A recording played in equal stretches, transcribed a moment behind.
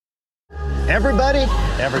Everybody,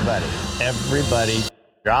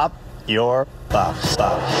 drop your buffs.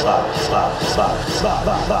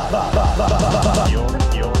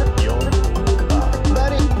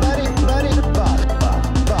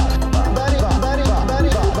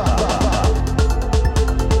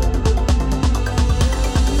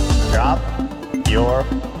 Your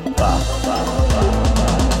buff.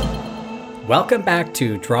 Welcome back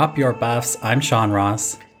to Drop Your Buffs. I'm Sean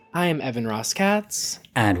Ross. I am Evan Ross Katz.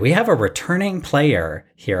 And we have a returning player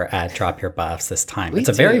here at Drop Your Buffs this time. It's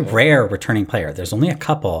a very rare returning player. There's only a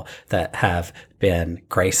couple that have been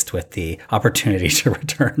graced with the opportunity to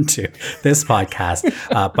return to this podcast,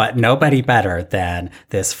 but nobody better than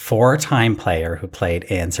this 4-time player who played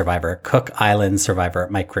in Survivor Cook Islands, Survivor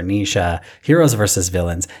Micronesia, Heroes vs.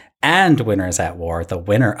 Villains, and Winners at War, the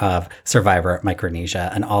winner of Survivor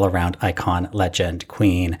Micronesia, an all-around icon, legend,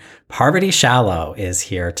 queen. Parvati Shallow is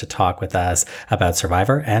here to talk with us about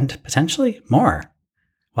Survivor and potentially more.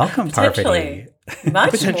 Welcome, Parvati.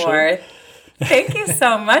 Much more. Thank you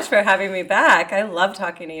so much for having me back. I love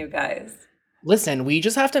talking to you guys. Listen, we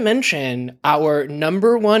just have to mention our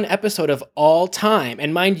 #1 episode of all time.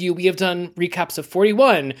 And mind you, we have done recaps of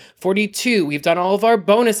 41, 42. We've done all of our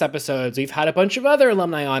bonus episodes. We've had a bunch of other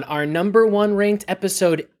alumni on. Our #1 ranked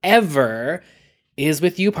episode ever is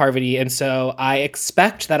with you, Parvati. And so I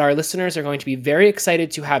expect that our listeners are going to be very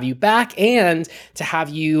excited to have you back and to have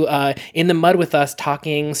you in the mud with us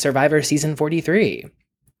talking Survivor Season 43.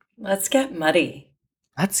 Let's get muddy.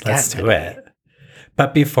 Let's do it.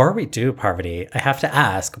 But before we do, Parvati, I have to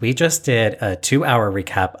ask, we just did a 2-hour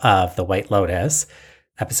recap of The White Lotus,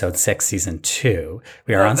 episode 6, season 2.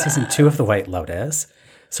 We are on season 2 of The White Lotus.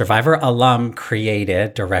 Survivor alum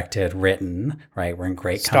created, directed, written, right? We're in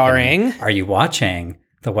great company. Starring. Are you watching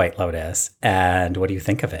The White Lotus? And what do you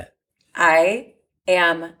think of it? I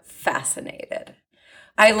am fascinated.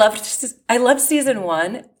 I loved season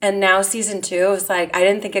 1, and now season 2 was like, I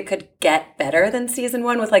didn't think it could get better than season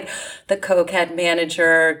 1 with like the cokehead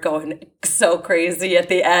manager going so crazy at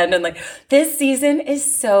the end. And like, this season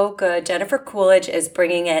is so good. Jennifer Coolidge is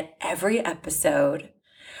bringing it every episode.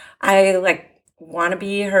 I like want to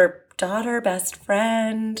be her daughter, best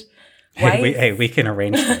friend, wife. We can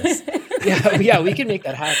arrange this. yeah, we can make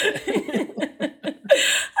that happen.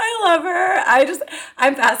 I love her.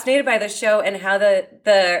 I'm fascinated by the show and how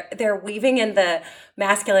they're weaving in the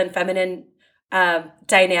masculine, feminine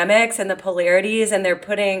dynamics and the polarities, and they're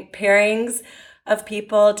putting pairings of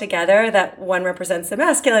people together that one represents the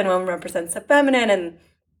masculine, one represents the feminine, and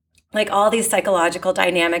like all these psychological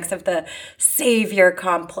dynamics of the savior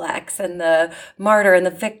complex and the martyr and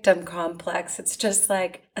the victim complex. It's just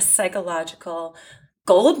like a psychological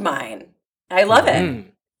gold mine. I love it.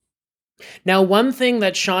 Now, one thing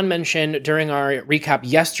that Sean mentioned during our recap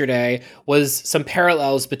yesterday was some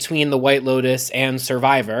parallels between The White Lotus and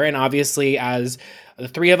Survivor. And obviously, as the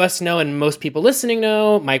three of us know, and most people listening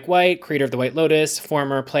know, Mike White, creator of The White Lotus,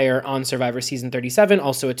 former player on Survivor Season 37,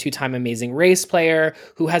 also a 2-time Amazing Race player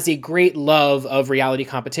who has a great love of reality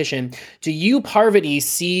competition. Do you, Parvati,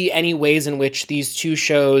 see any ways in which these two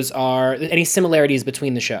shows any similarities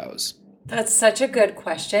between the shows? That's such a good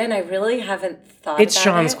question. I really haven't thought about it. It's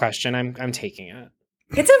Sean's question. I'm taking it.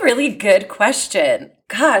 It's a really good question.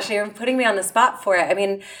 Gosh, you're putting me on the spot for it. I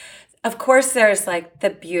mean, of course, there's like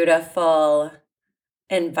the beautiful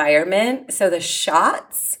environment. So the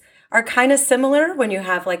shots are kind of similar when you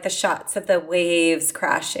have like the shots of the waves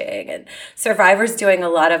crashing, and Survivor's doing a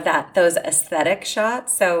lot of those aesthetic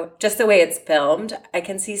shots. So just the way it's filmed, I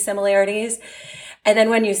can see similarities. And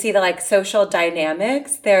then when you see the like social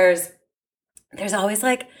dynamics, there's always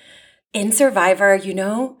like in Survivor,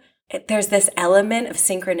 there's this element of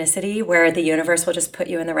synchronicity where the universe will just put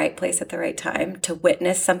you in the right place at the right time to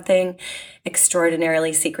witness something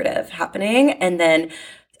extraordinarily secretive happening. And then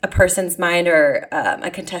a person's mind or a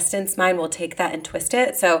contestant's mind will take that and twist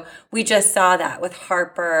it. So we just saw that with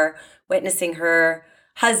Harper witnessing her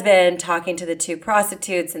husband talking to the 2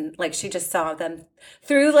 prostitutes, and like she just saw them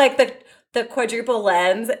through like the quadruple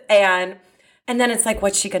lens, and then it's like,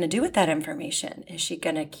 what's she going to do with that information? Is she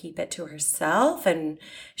going to keep it to herself, and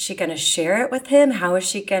is she going to share it with him? How is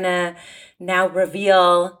she going to now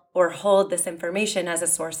reveal or hold this information as a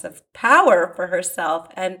source of power for herself?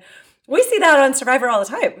 And we see that on Survivor all the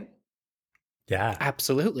time. Yeah,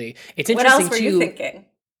 absolutely. It's interesting. What else were you thinking?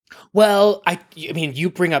 Well, I mean, you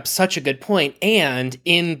bring up such a good point. And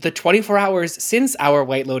in the 24 hours since our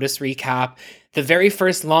White Lotus recap, the very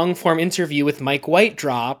first long form interview with Mike White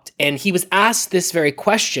dropped, and he was asked this very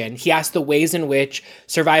question. He asked the ways in which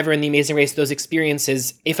Survivor and The Amazing Race, those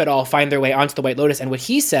experiences, if at all, find their way onto the White Lotus. And what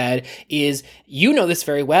he said is, you know this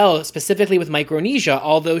very well, specifically with Micronesia,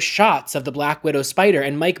 all those shots of the Black Widow spider.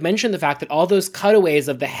 And Mike mentioned the fact that all those cutaways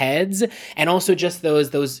of the heads and also just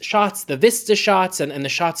those shots, the vista shots and the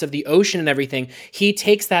shots of the ocean and everything, he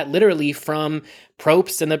takes that literally from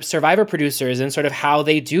Probst and the Survivor producers and sort of how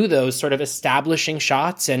they do those sort of establishing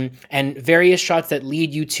shots and various shots that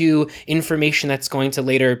lead you to information that's going to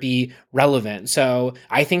later be relevant. So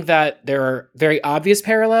I think that there are very obvious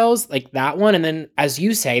parallels like that one. And then, as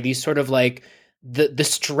you say, these sort of like the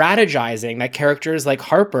strategizing that characters like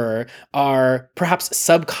Harper are perhaps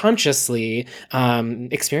subconsciously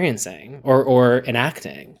experiencing or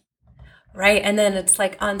enacting. Right. And then it's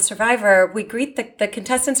like on Survivor, we greet the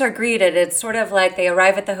contestants are greeted. It's sort of like they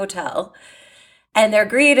arrive at the hotel and they're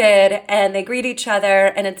greeted and they greet each other.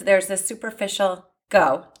 And there's this superficial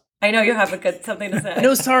go. I know you have something to say.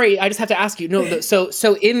 No, sorry. I just have to ask you. No,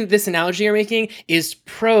 so in this analogy you're making, is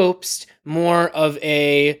Probst more of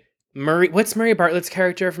a Murray? What's Murray Bartlett's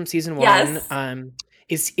character from season 1?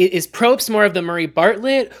 Yes. Is Probst more of the Murray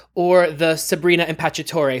Bartlett or the Sabrina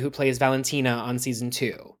Impacciatore who plays Valentina on season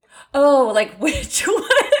 2? Oh, like which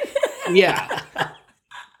one? Yeah.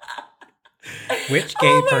 Which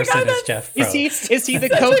gay person is Jeff Probst? Is he the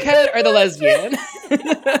cokehead or the lesbian?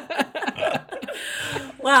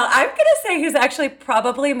 Well, I'm going to say he's actually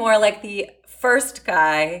probably more like the first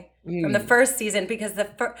guy from the first season because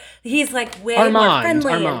he's like way more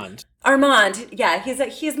friendly. Armand. Yeah,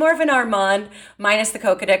 he's more of an Armand minus the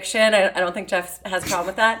coke addiction. I don't think Jeff has a problem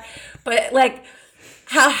with that. But like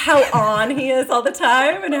how on he is all the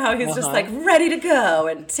time and how he's just like ready to go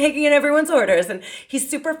and taking in everyone's orders, and he's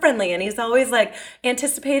super friendly and he's always like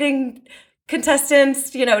anticipating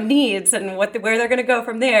contestants, needs and where they're going to go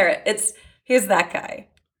from there. He's that guy.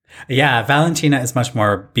 Yeah, Valentina is much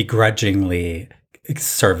more begrudgingly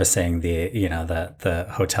servicing the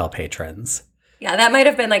hotel patrons. Yeah, that might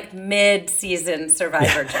have been like mid-season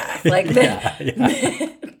Survivor Jeff. Like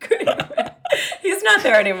he's not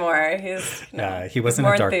there anymore. He was in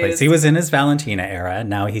a dark place. He was in his Valentina era.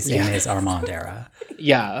 Now he's in his Armand era.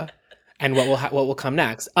 Yeah. And what will come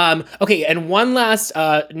next? Okay, and one last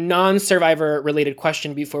non-Survivor related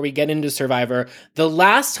question before we get into Survivor. The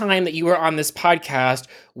last time that you were on this podcast,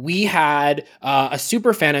 we had a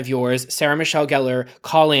super fan of yours, Sarah Michelle Gellar,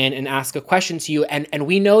 call in and ask a question to you. And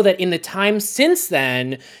we know that in the time since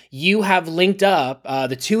then, you have linked up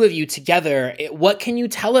the two of you together. What can you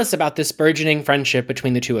tell us about this burgeoning friendship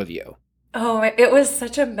between the two of you? Oh, it was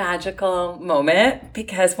such a magical moment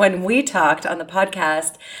because when we talked on the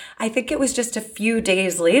podcast, I think it was just a few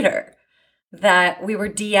days later that we were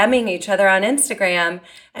DMing each other on Instagram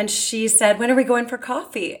and she said, "When are we going for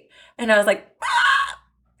coffee?" And I was like, ah!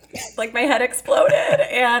 Like my head exploded.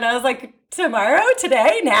 And I was like, "Tomorrow?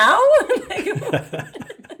 Today? Now?"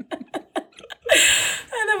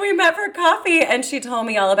 And then we met for coffee and she told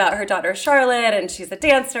me all about her daughter, Charlotte, and she's a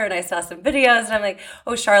dancer. And I saw some videos and I'm like,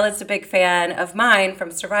 oh, Charlotte's a big fan of mine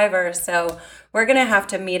from Survivor. So we're going to have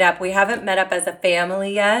to meet up. We haven't met up as a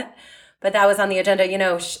family yet, but that was on the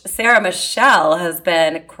agenda. Sarah Michelle has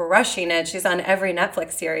been crushing it. She's on every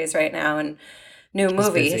Netflix series right now and new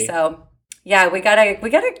movie. So yeah, we gotta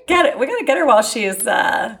get it. We gotta get her while she's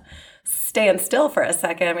staying still for a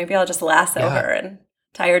second. Maybe I'll just lasso her and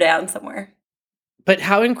tie her down somewhere. But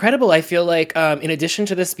how incredible. I feel like in addition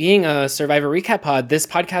to this being a Survivor recap pod, this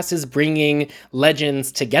podcast is bringing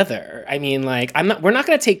legends together. I mean, like, we're not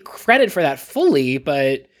going to take credit for that fully,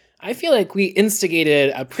 but I feel like we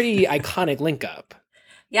instigated a pretty iconic link up.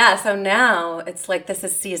 Yeah. So now it's like, this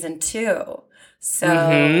is season 2.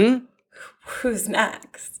 So who's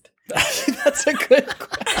next? That's a good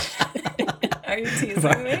question. Are you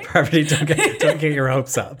teasing me? Parvati, don't get your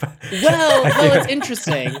hopes up. Well, it's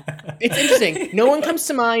interesting. It's interesting. No one comes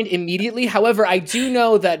to mind immediately. However, I do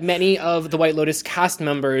know that many of the White Lotus cast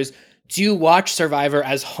members do watch Survivor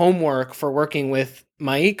as homework for working with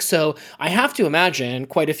Mike. So I have to imagine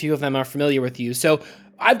quite a few of them are familiar with you. So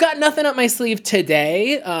I've got nothing up my sleeve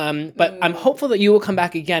today, but I'm hopeful that you will come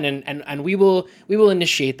back again and we will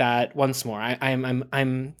initiate that once more.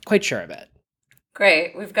 I'm quite sure of it.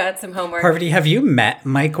 Great. We've got some homework. Parvati, have you met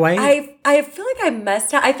Mike White? I feel like I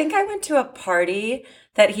messed up. I think I went to a party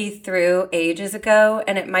that he threw ages ago,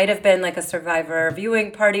 and it might have been like a Survivor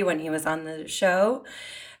viewing party when he was on the show.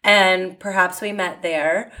 And perhaps we met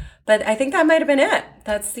there. But I think that might have been it.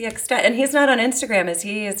 That's the extent. And he's not on Instagram, is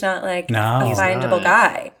he? He's not like a findable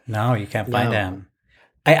guy. No, you can't find him.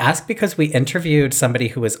 I ask because we interviewed somebody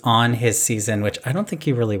who was on his season, which I don't think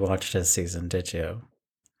you really watched his season, did you?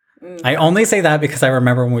 I only say that because I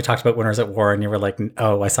remember when we talked about Winners at War and you were like,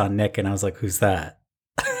 oh, I saw Nick. And I was like, who's that?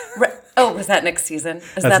 Oh, was that next season?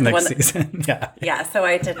 Is That's that the next one? season. Yeah. Yeah, so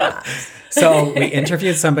I did not. So we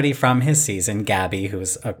interviewed somebody from his season, Gabby, who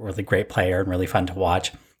was a really great player and really fun to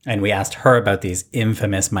watch. And we asked her about these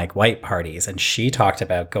infamous Mike White parties. And she talked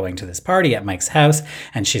about going to this party at Mike's house.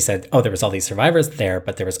 And she said, oh, there was all these survivors there,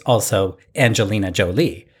 but there was also Angelina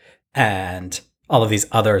Jolie and all of these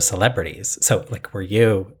other celebrities. So, like, were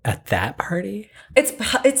you at that party? It's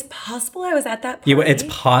possible I was at that party. It's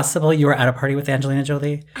possible you were at a party with Angelina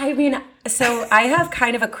Jolie? I mean, so I have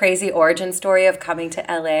kind of a crazy origin story of coming to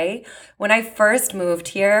LA. When I first moved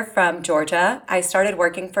here from Georgia, I started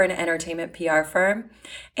working for an entertainment PR firm,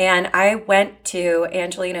 and I went to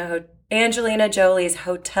Angelina Jolie's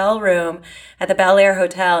hotel room at the Bel Air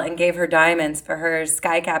Hotel and gave her diamonds for her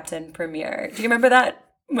Sky Captain premiere. Do you remember that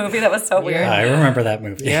movie? That was so weird. Yeah, I remember that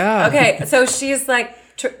movie. Yeah. Okay, so she's like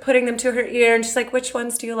putting them to her ear, and she's like, which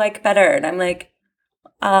ones do you like better? And I'm like,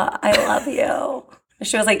 I love you. And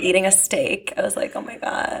she was like eating a steak. I was like, oh my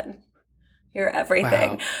God, you're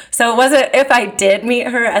everything. Wow. So it wasn't, if I did meet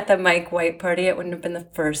her at the Mike White party, it wouldn't have been the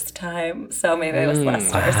first time. So maybe I was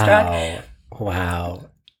less starstruck. Wow.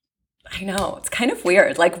 I know, it's kind of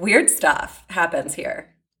weird. Like weird stuff happens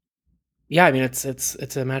here. Yeah, I mean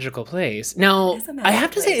it's a magical place. Now, It is a I have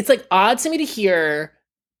to say magical it's like odd to me to hear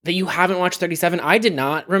that you haven't watched 37. I did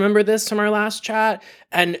not remember this from our last chat.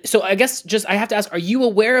 And so I guess just I have to ask, are you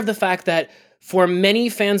aware of the fact that for many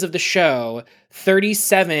fans of the show,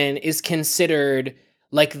 37 is considered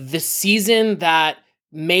like the season that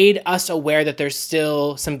made us aware that there's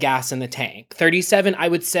still some gas in the tank? 37, I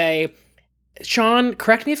would say, Sean,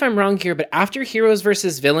 correct me if I'm wrong here, but after Heroes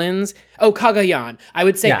versus Villains, Cagayan. I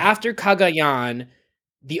would say after Cagayan,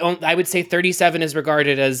 I would say 37 is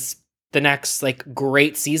regarded as the next like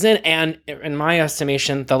great season, and in my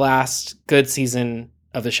estimation, the last good season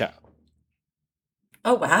of the show.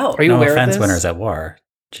 Oh, wow. Are you No aware offense, of this? Winners at War.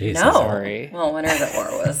 Jesus. No. Sorry. Well, Winners at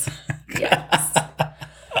War was, yes.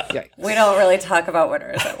 Yikes. We don't really talk about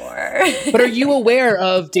Winners at War. But are you aware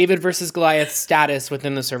of David versus Goliath's status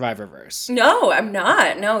within the Survivorverse? No, I'm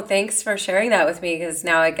not. No, thanks for sharing that with me, because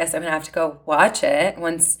now I guess I'm going to have to go watch it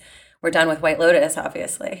once we're done with White Lotus,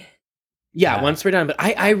 obviously. Yeah, once we're done. But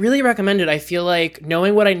I really recommend it. I feel like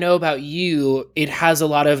knowing what I know about you, it has a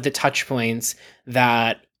lot of the touch points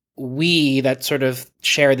that that sort of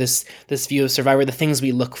share this view of Survivor, the things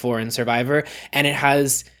we look for in Survivor. And it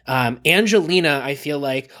has Angelina, I feel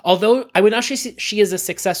like, although I would not say she is a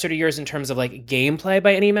successor to yours in terms of like gameplay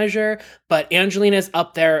by any measure, but Angelina is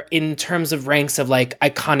up there in terms of ranks of like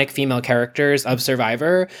iconic female characters of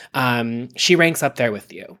Survivor. She ranks up there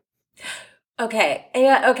with you. Okay.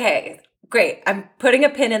 Yeah, okay. Great. I'm putting a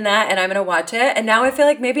pin in that and I'm going to watch it. And now I feel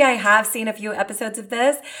like maybe I have seen a few episodes of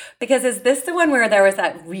this, because is this the one where there was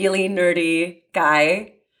that really nerdy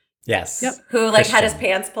guy? Yes. Yep. Who like had his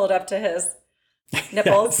Christian. pants pulled up to his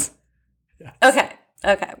nipples? Yes.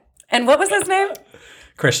 Okay. And what was his name?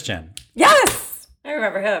 Christian. Yes. I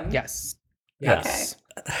remember him. Yes. Yes.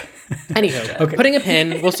 Anywho, putting a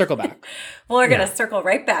pin, we'll circle back. Well, we're going to circle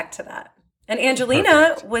right back to that. And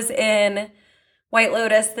Angelina was in White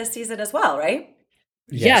Lotus this season as well, right?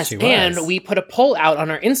 Yes, she was. and we put a poll out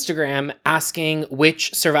on our Instagram asking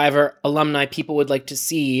which Survivor alumni people would like to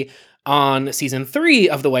see on season 3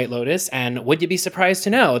 of The White Lotus. And would you be surprised to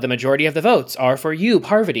know the majority of the votes are for you,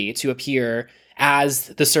 Parvati, to appear as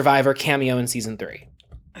the Survivor cameo in season 3.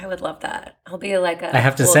 I would love that. I'll be like a I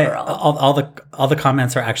have to cool say, girl. all the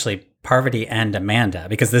comments are actually Parvati and Amanda,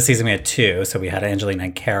 because this season we had 2. So we had Angelina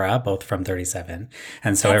and Kara, both from 37.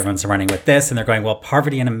 And so everyone's running with this, and they're going, well,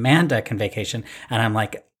 Parvati and Amanda can vacation. And I'm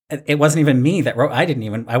like, it wasn't even me that wrote.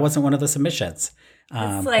 I wasn't one of the submissions.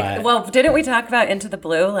 It's like, well, didn't we talk about Into the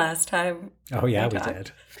Blue last time? Oh yeah, we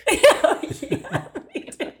did. Yeah, we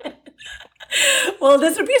did. Well,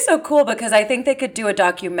 this would be so cool, because I think they could do a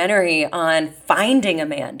documentary on finding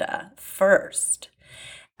Amanda first,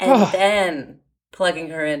 and then plugging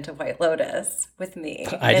her into White Lotus with me.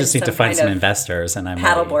 I just in need to find kind some of investors, and I'm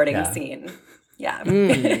paddleboarding ready. Yeah. scene.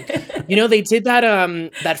 Yeah. You know, they did that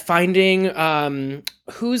that finding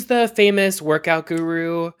who's the famous workout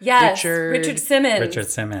guru? Yes, Richard Simmons. Richard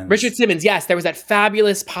Simmons. Richard Simmons, yes. There was that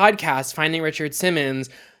fabulous podcast, Finding Richard Simmons,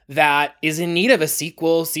 that is in need of a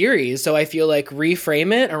sequel series. So I feel like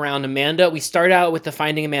reframe it around Amanda. We start out with the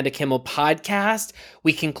Finding Amanda Kimmel podcast.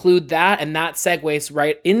 We conclude that, and that segues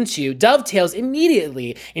right into, dovetails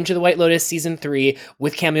immediately into The White Lotus season 3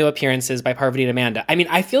 with cameo appearances by Parvati and Amanda. I mean,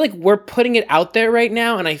 I feel like we're putting it out there right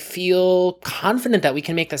now, and I feel confident that we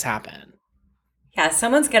can make this happen. Yeah,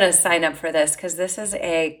 someone's going to sign up for this because this is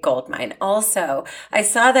a goldmine. Also, I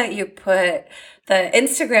saw that you put the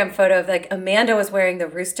Instagram photo of like Amanda was wearing the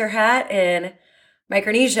rooster hat in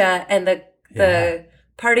Micronesia, and the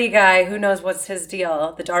party guy, who knows what's his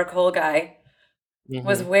deal, the dark hole guy,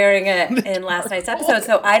 was wearing it in last night's episode.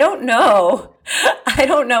 So I don't know. I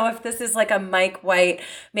don't know if this is like a Mike White.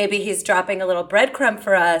 Maybe he's dropping a little breadcrumb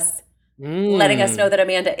for us, letting us know that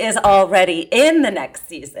Amanda is already in the next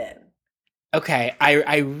season. Okay,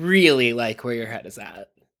 I really like where your head is at.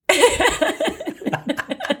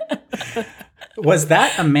 Was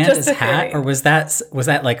that Amanda's hat, or was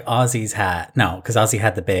that like Ozzy's hat? No, because Ozzy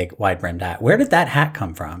had the big wide brimmed hat. Where did that hat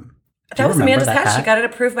come from? That was Amanda's hat. She got it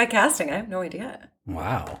approved by casting. I have no idea.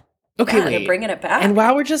 Wow. Okay, yeah, wait. They're bringing it back. And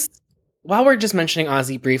while we're just mentioning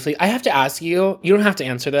Ozzy briefly, I have to ask you. You don't have to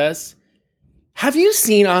answer this. Have you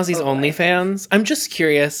seen Ozzy's OnlyFans? I'm just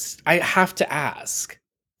curious. I have to ask.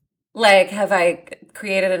 Like, have I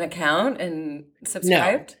created an account and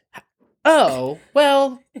subscribed? No. Oh,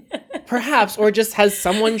 well, perhaps. Or just has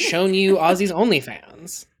someone shown you Ozzy's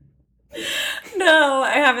OnlyFans? No,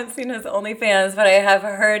 I haven't seen his OnlyFans, but I have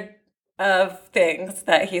heard of things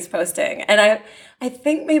that he's posting. And I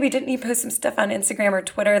think maybe didn't he post some stuff on Instagram or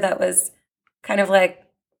Twitter that was kind of like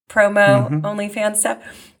promo OnlyFans stuff?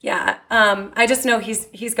 Yeah. I just know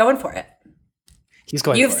he's going for it. He's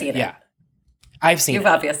going You've for seen it. it. Yeah. I've seen You've it.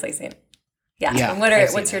 obviously seen it. Yeah. Yeah, And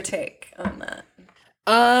what's your take on that?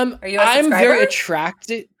 Are you a subscriber? I'm very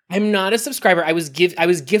attracted. I'm not a subscriber. I was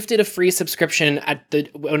gifted a free subscription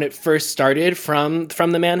when it first started from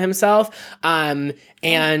the man himself.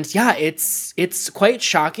 And yeah, it's quite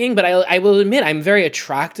shocking, but I will admit I'm very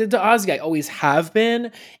attracted to Ozzy. I always have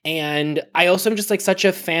been, and I also am just like such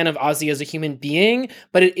a fan of Ozzy as a human being.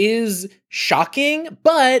 But it is shocking.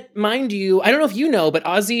 But mind you, I don't know if you know, but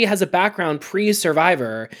Ozzy has a background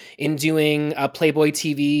pre-Survivor in doing a Playboy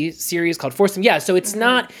TV series called Foursome. Yeah, so it's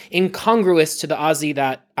not incongruous to the Ozzy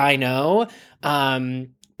that I know.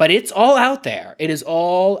 But it's all out there. It is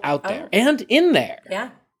all out there and in there. Yeah.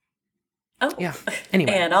 Oh. Yeah.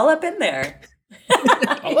 Anyway. And all up in there.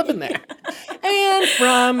 All up in there. And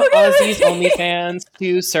from Ozzy's OnlyFans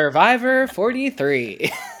to Survivor 43.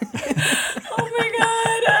 Oh my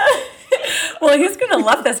God. Well, he's going to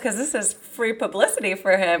love this because this is free publicity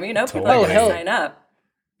for him. You know, people are going to sign up.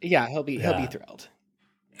 Yeah, he'll be thrilled.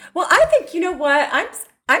 Well, I think, you know what?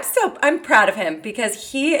 I'm proud of him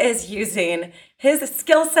because he is using his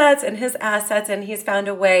skill sets and his assets, and he's found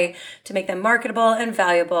a way to make them marketable and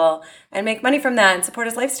valuable and make money from that and support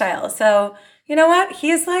his lifestyle. So, you know what?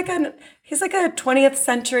 He's like a 20th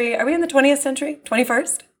century. Are we in the 20th century?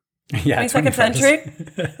 21st? Yeah, 22nd century?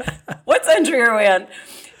 What century are we in?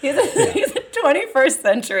 He's a 21st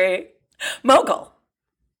century mogul,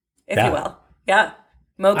 if you will. Yeah,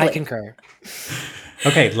 mogul. I concur.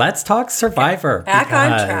 Okay, let's talk Survivor. Back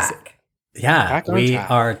on track. Yeah, we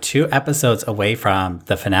are 2 episodes away from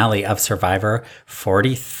the finale of Survivor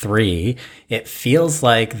 43. It feels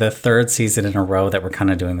like the 3rd season in a row that we're kind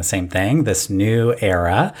of doing the same thing, this new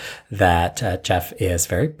era that Jeff is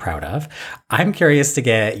very proud of. I'm curious to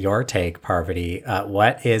get your take, Parvati.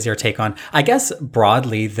 What is your take on, I guess,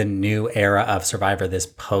 broadly, the new era of Survivor, this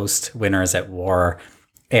post-Winners at War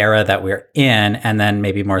era that we're in, and then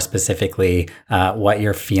maybe more specifically what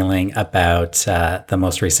you're feeling about the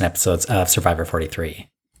most recent episodes of Survivor 43.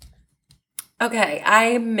 Okay,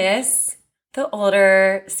 I miss the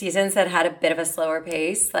older seasons that had a bit of a slower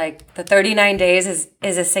pace. Like the 39 days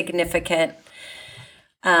is a significant,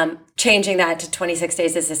 changing that to 26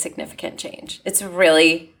 days is a significant change. It's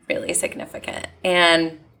really, really significant.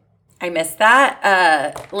 And I miss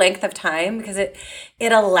that length of time because it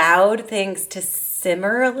allowed things to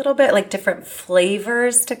simmer a little bit, like different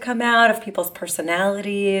flavors to come out of people's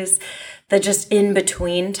personalities. The just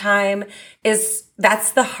in-between time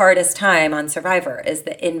that's the hardest time on Survivor, is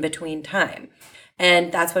the in-between time.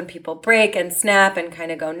 And that's when people break and snap and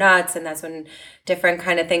kind of go nuts. And that's when different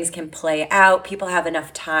kind of things can play out. People have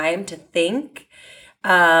enough time to think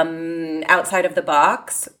outside of the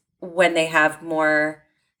box when they have more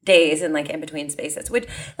days and like in between spaces, which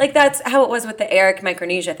like that's how it was with the Eric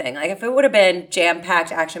Micronesia thing. Like if it would have been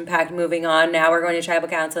jam-packed, action-packed, moving on, now we're going to tribal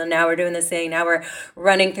council, and now we're doing this thing, now we're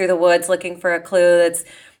running through the woods looking for a clue that's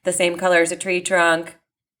the same color as a tree trunk.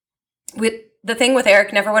 the thing with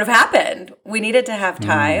Eric never would have happened. We needed to have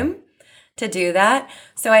time to do that.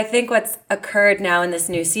 So I think what's occurred now in this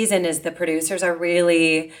new season is the producers are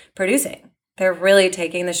really producing. They're really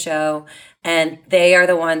taking the show, and they are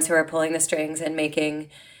the ones who are pulling the strings and making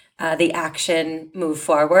the action move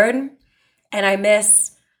forward. And I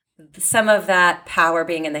miss some of that power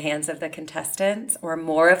being in the hands of the contestants, or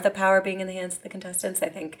more of the power being in the hands of the contestants. I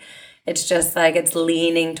think it's just like it's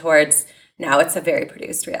leaning towards now it's a very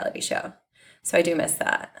produced reality show. So I do miss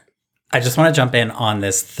that. I just want to jump in on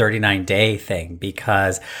this 39-day thing,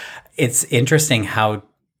 because it's interesting how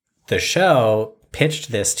the show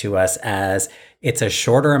pitched this to us as it's a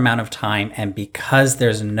shorter amount of time, and because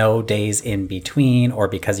there's no days in between, or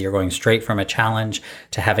because you're going straight from a challenge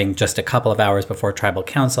to having just a couple of hours before tribal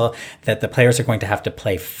council, that the players are going to have to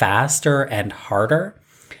play faster and harder.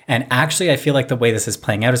 And actually, I feel like the way this is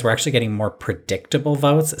playing out is we're actually getting more predictable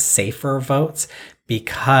votes, safer votes,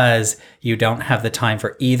 because you don't have the time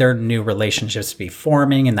for either new relationships to be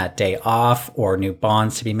forming in that day off, or new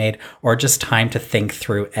bonds to be made, or just time to think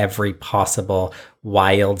through every possible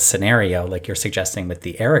wild scenario like you're suggesting with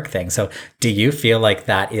the Eric thing. So do you feel like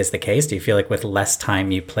that is the case? Do you feel like with less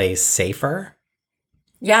time you play safer?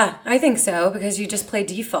 Yeah, I think so, because you just play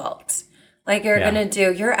default. Like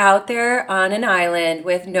you're out there on an island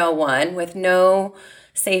with no one, with no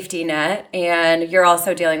safety net, and you're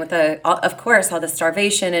also dealing with of course, all the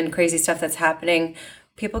starvation and crazy stuff that's happening.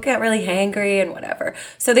 People get really hangry and whatever.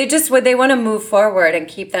 So they want to move forward and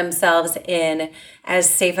keep themselves in as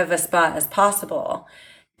safe of a spot as possible.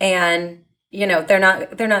 And they're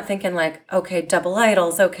not thinking like, okay, double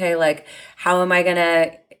idols, okay, like how am I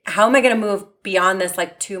gonna move beyond this,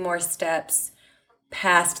 like 2 more steps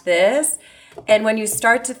past this? And when you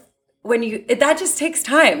start to that just takes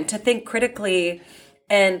time to think critically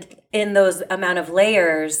and in those amount of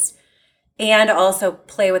layers, and also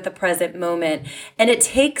play with the present moment. And it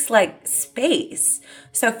takes like space.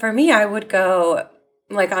 So for me, I would go,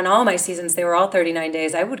 like on all my seasons, they were all 39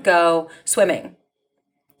 days, I would go swimming,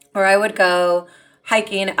 or I would go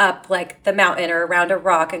hiking up like the mountain or around a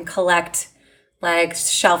rock and collect like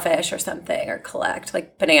shellfish or something, or collect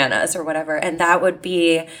like bananas or whatever. And that would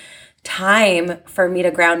be time for me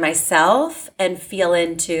to ground myself and feel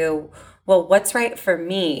into, well, what's right for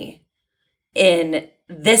me in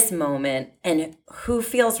this moment and who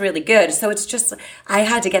feels really good. So it's just, I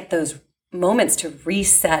had to get those moments to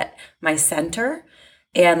reset my center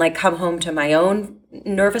and like come home to my own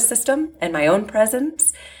nervous system and my own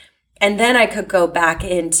presence. And then I could go back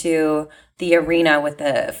into the arena with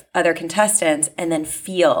the other contestants and then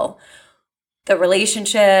feel the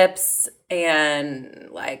relationships and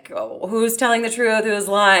like, oh, who's telling the truth, who's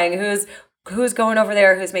lying, who's going over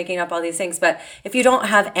there, who's making up all these things. But if you don't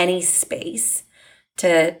have any space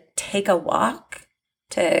to take a walk,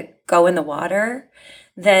 to go in the water,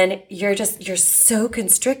 then you're so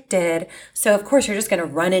constricted. So of course you're just going to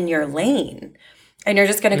run in your lane, and you're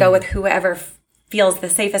just going to go with whoever feels the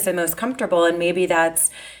safest and most comfortable. And maybe that's,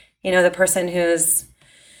 the person who's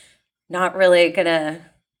not really going to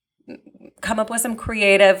come up with some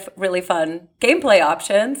creative, really fun gameplay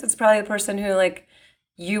options. It's probably the person who like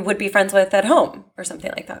you would be friends with at home or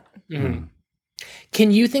something like that. Mm-hmm.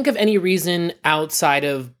 Can you think of any reason outside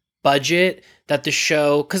of budget that the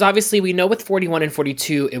show, because obviously we know with 41 and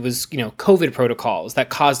 42, it was, COVID protocols that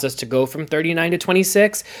caused us to go from 39 to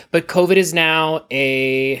 26, but COVID is not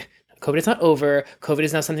over. COVID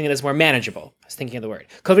is now something that is more manageable. I was thinking of the word.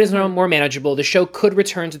 COVID is now more manageable. The show could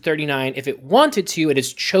return to 39 if it wanted to. It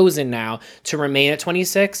has chosen now to remain at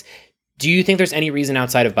 26. Do you think there's any reason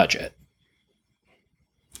outside of budget?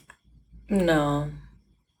 No.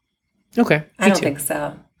 Okay. I don't think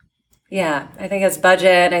so. Yeah, I think it's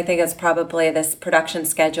budget. I think it's probably this production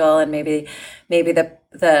schedule, and maybe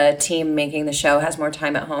the team making the show has more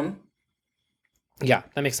time at home. Yeah,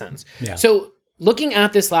 that makes sense. Yeah. So looking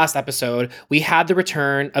at this last episode, we had the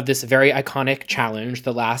return of this very iconic challenge,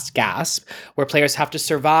 The Last Gasp, where players have to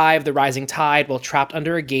survive the rising tide while trapped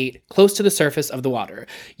under a gate close to the surface of the water.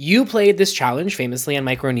 You played this challenge famously in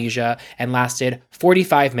Micronesia and lasted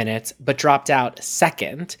 45 minutes, but dropped out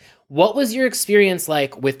second. What was your experience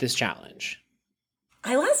like with this challenge?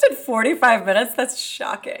 I lasted 45 minutes. That's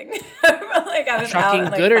shocking. I felt like I was shocking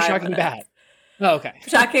out in good like or shocking minutes. bad? Oh, okay.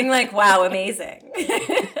 Shocking, like, wow, amazing. Okay,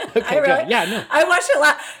 good. Yeah, no. I watched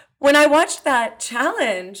it when I watched that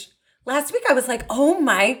challenge last week, I was like, oh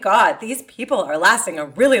my God, these people are lasting a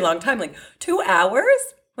really long time. Like 2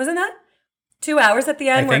 hours? Wasn't that? 2 hours at the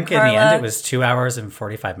end? I think in the end it was 2 hours and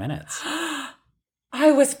 45 minutes.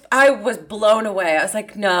 I was blown away. I was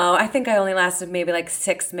like, no, I think I only lasted maybe like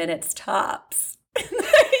 6 minutes tops. You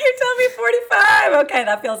tell me 45. Okay,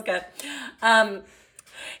 that feels good.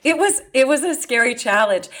 It was a scary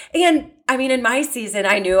challenge. And I mean, in my season,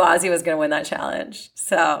 I knew Ozzy was going to win that challenge.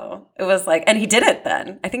 So it was like, and he did it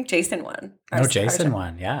then. I think Jason won. No, Jason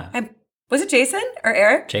won. Yeah. Was it Jason or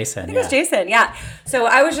Eric? Jason. I think it was Jason. Yeah. So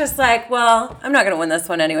I was just like, well, I'm not going to win this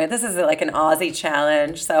one anyway. This is like an Aussie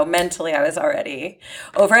challenge. So mentally, I was already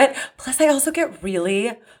over it. Plus, I also get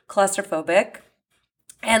really claustrophobic.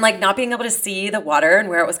 And like not being able to see the water and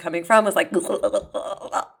where it was coming from was like,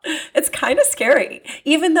 it's kind of scary.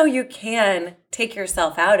 Even though you can take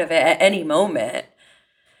yourself out of it at any moment,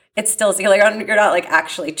 it's still you're not like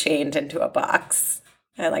actually chained into a box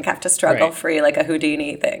and like have to struggle free like a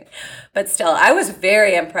Houdini thing. But still, I was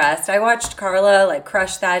very impressed. I watched Carla like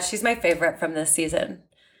crush that. She's my favorite from this season.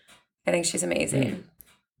 I think she's amazing.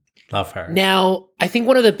 Love her. Now, I think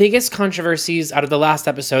one of the biggest controversies out of the last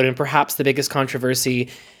episode, and perhaps the biggest controversy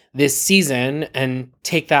this season, and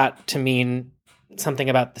take that to mean something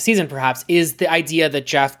about the season perhaps, is the idea that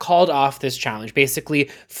Jeff called off this challenge, basically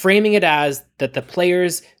framing it as that the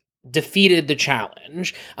players defeated the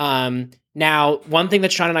challenge. Now, one thing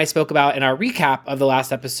that Sean and I spoke about in our recap of the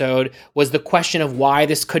last episode was the question of why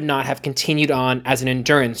this could not have continued on as an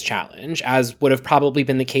endurance challenge, as would have probably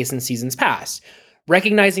been the case in seasons past.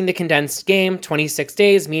 Recognizing the condensed game, 26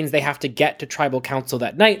 days, means they have to get to tribal council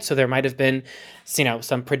that night. So there might have been,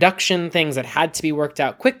 some production things that had to be worked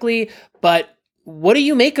out quickly. But what do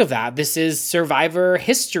you make of that? This is Survivor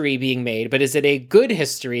history being made, but is it a good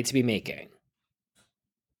history to be making?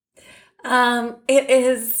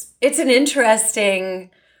 It's an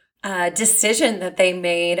interesting decision that they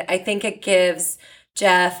made. I think it gives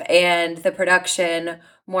Jeff and the production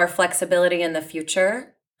more flexibility in the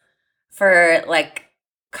future for like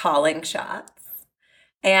calling shots.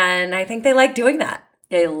 And I think they like doing that.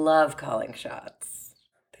 They love calling shots.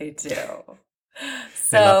 They do.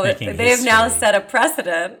 So they've now set a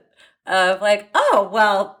precedent of like, oh,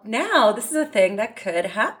 well, now this is a thing that could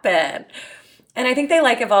happen. And I think they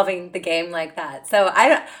like evolving the game like that. So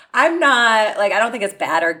I'm not like, I don't think it's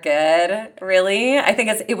bad or good, really. I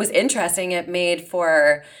think it was interesting. It made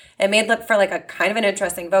for like a kind of an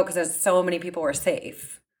interesting vote because there's so many people were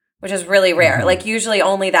safe, which is really rare. Mm-hmm. Like usually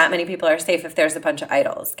only that many people are safe if there's a bunch of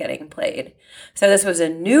idols getting played. So this was a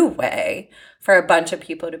new way for a bunch of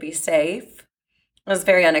people to be safe. It was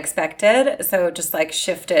very unexpected. So it just like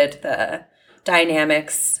shifted the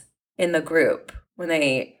dynamics in the group when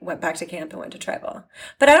they went back to camp and went to tribal.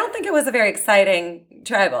 But I don't think it was a very exciting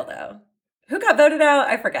tribal though. Who got voted out?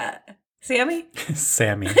 I forgot. Sammy?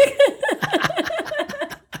 Sammy.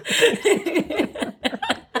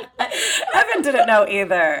 Evan didn't know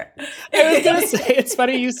either. I was going to say, it's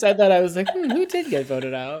funny you said that. I was like, who did get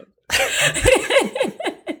voted out?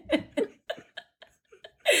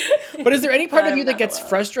 But is there any part of you that gets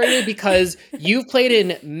frustrated because you've played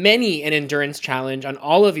in many an endurance challenge on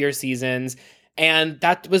all of your seasons, and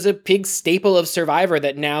that was a big staple of Survivor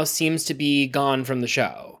that now seems to be gone from the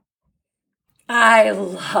show? I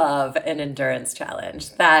love an endurance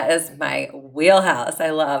challenge. That is my wheelhouse. I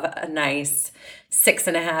love a nice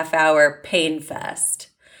 6.5 hour pain fest.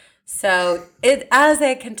 So as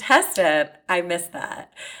a contestant, I miss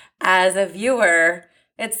that. As a viewer,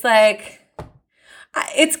 it's like,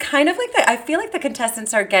 it's kind of like that. I feel like the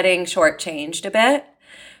contestants are getting shortchanged a bit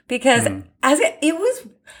because it was,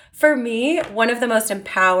 for me, one of the most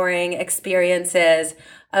empowering experiences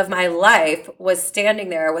of my life was standing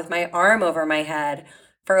there with my arm over my head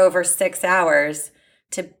for over 6 hours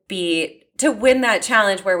to win that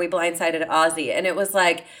challenge where we blindsided Ozzy. And it was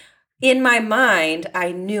like, in my mind,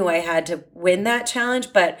 I knew I had to win that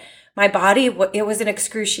challenge, but my body, it was an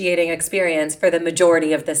excruciating experience for the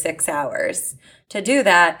majority of the 6 hours to do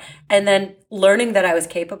that. And then learning that I was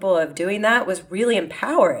capable of doing that was really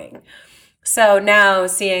empowering. So now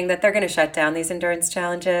seeing that they're going to shut down these endurance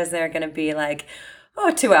challenges, they're going to be like,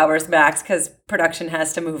 2 hours max because production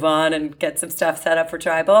has to move on and get some stuff set up for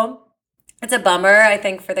tribal. It's a bummer, I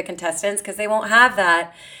think, for the contestants because they won't have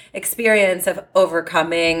that experience of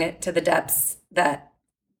overcoming to the depths that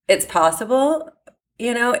it's possible.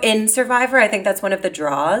 In Survivor, I think that's one of the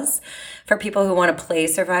draws for people who want to play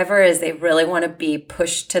Survivor is they really want to be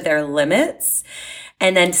pushed to their limits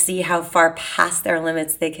and then see how far past their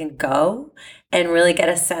limits they can go and really get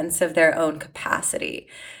a sense of their own capacity.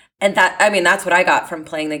 And that's what I got from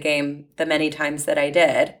playing the game the many times that I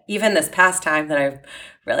did. Even this past time that I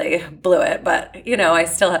really blew it. But, I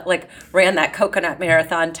still ran that coconut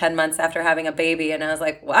marathon 10 months after having a baby. And I was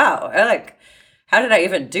like, wow, how did I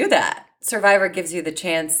even do that? Survivor gives you the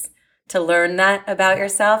chance to learn that about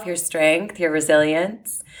yourself, your strength, your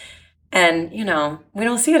resilience. And, we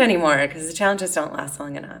don't see it anymore because the challenges don't last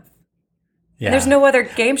long enough. Yeah. And there's no other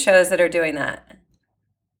game shows that are doing that.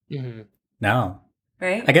 Mm-hmm. No.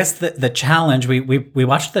 Right? I guess the challenge, we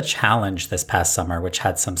watched the challenge this past summer, which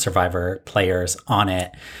had some Survivor players on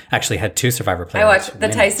it. Actually had 2 Survivor players. I watched the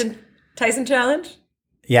win Tyson challenge.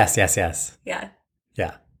 Yes. Yeah.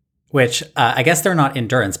 Yeah. Which I guess they're not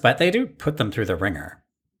endurance, but they do put them through the ringer.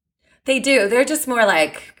 They do. They're just more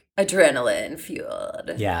like adrenaline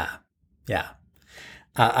fueled. Yeah.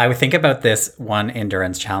 I would think about this one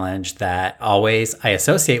endurance challenge that always I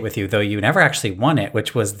associate with you, though you never actually won it,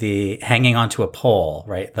 which was the hanging onto a pole,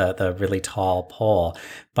 right? The really tall pole.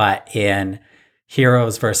 But in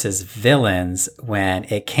Heroes versus Villains, when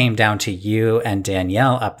it came down to you and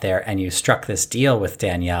Danielle up there and you struck this deal with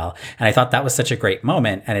Danielle, and I thought that was such a great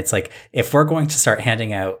moment. And it's like, if we're going to start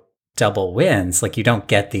handing out double wins, like you don't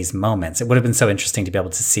get these moments. It would have been so interesting to be able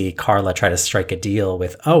to see Carla try to strike a deal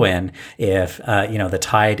with Owen if the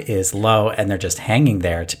tide is low and they're just hanging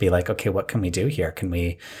there, to be like, okay, what can we do here? Can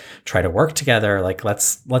we try to work together? Like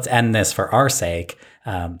let's end this for our sake.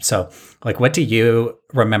 So like, what do you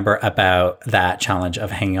remember about that challenge of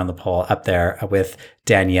hanging on the pole up there with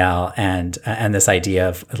Danielle and this idea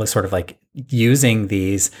of sort of like using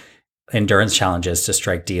these endurance challenges to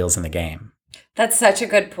strike deals in the game? That's such a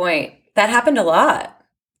good point. That happened a lot,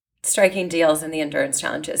 striking deals in the endurance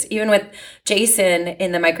challenges. Even with Jason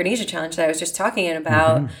in the Micronesia challenge that I was just talking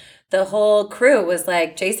about, the whole crew was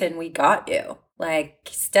like, Jason, we got you. Like,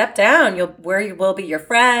 step down. We'll be your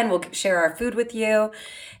friend. We'll share our food with you.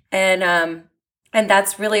 And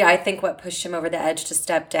that's really, I think, what pushed him over the edge to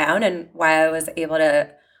step down and why I was able to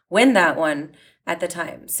win that one at the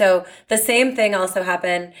time. So the same thing also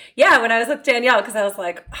happened, when I was with Danielle, because I was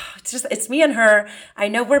like, it's me and her. I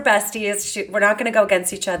know we're besties. We're not going to go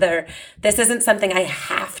against each other. This isn't something I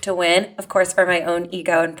have to win. Of course, for my own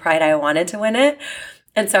ego and pride, I wanted to win it.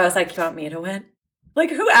 And so I was like, you want me to win? Like,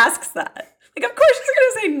 who asks that? Like, of course she's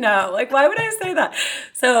going to say no. Like, why would I say that?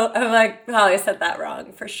 So I'm like, well, I said that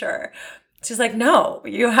wrong for sure. She's like, no,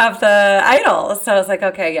 you have the idol. So I was like,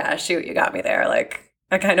 okay, yeah, shoot, you got me there. Like,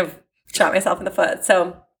 I kind of shot myself in the foot.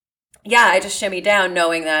 So yeah, I just shimmied down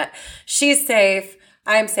knowing that she's safe,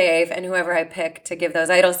 I'm safe, and whoever I pick to give those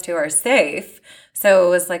idols to are safe. So it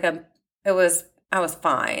was like I was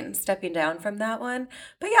fine stepping down from that one.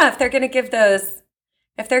 But yeah, if they're going to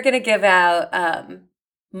give out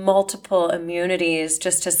multiple immunities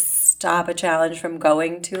just to stop a challenge from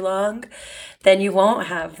going too long, then you won't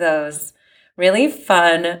have those really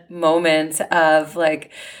fun moments of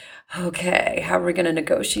like, okay, how are we going to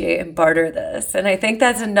negotiate and barter this? And I think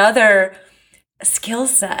that's another skill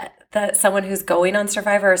set that someone who's going on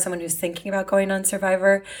Survivor or someone who's thinking about going on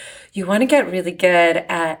Survivor, you want to get really good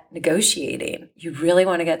at negotiating. You really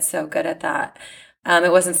want to get so good at that.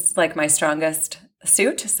 It wasn't like my strongest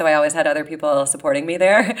suit, so I always had other people supporting me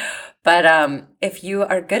there. But if you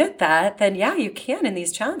are good at that, then yeah, you can in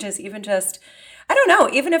these challenges, even just, I don't know,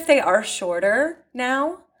 even if they are shorter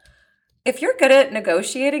now, if you're good at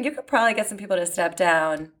negotiating, you could probably get some people to step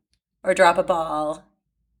down or drop a ball,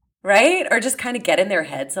 right? Or just kind of get in their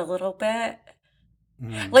heads a little bit.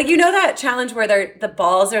 Like, that challenge where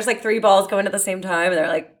there's like 3 balls going at the same time and they're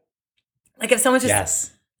like if someone just,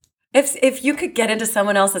 yes. If you could get into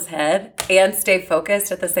someone else's head and stay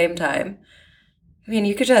focused at the same time, I mean,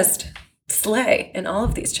 you could just slay in all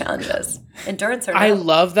of these challenges. Endurance or not.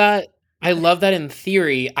 I love that in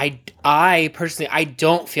theory. I personally, I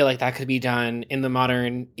don't feel like that could be done in the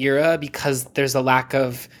modern era because there's a lack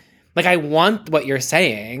of, like, I want what you're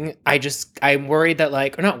saying. I'm worried that,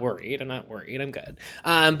 like, or not worried. I'm not worried. I'm good.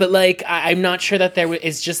 But like, I'm not sure that there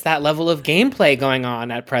is just that level of gameplay going on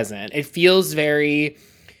at present. It feels very,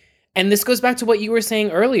 and this goes back to what you were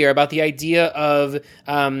saying earlier about the idea of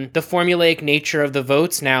the formulaic nature of the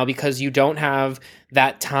votes now, because you don't have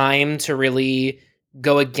that time to really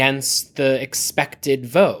go against the expected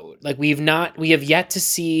vote. Like, we have yet to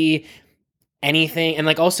see anything. And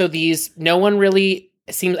like, also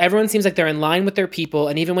everyone seems like they're in line with their people.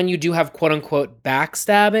 And even when you do have quote unquote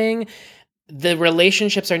backstabbing, the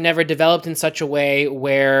relationships are never developed in such a way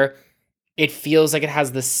where it feels like it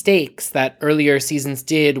has the stakes that earlier seasons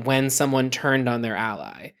did when someone turned on their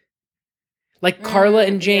ally. Like Carla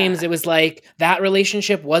and James, It was like that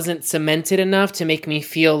relationship wasn't cemented enough to make me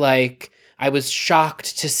feel like I was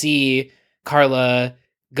shocked to see Carla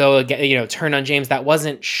go again, turn on James. That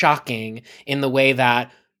wasn't shocking in the way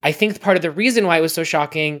that I think part of the reason why it was so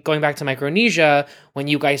shocking, going back to Micronesia, when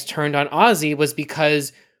you guys turned on Ozzy, was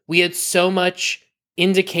because we had so much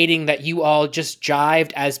indicating that you all just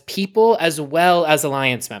jived as people as well as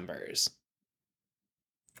alliance members.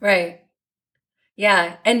 Right.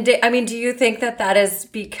 Yeah. And do you think that is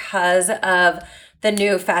because of the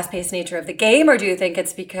new fast-paced nature of the game, or do you think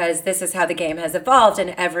it's because this is how the game has evolved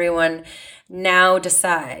and everyone now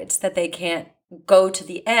decides that they can't go to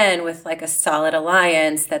the end with like a solid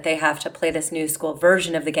alliance, that they have to play this new school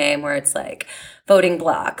version of the game where it's like voting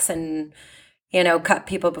blocks and, you know, cut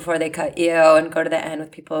people before they cut you and go to the end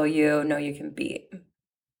with people you know you can beat?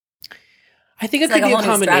 I think it could be a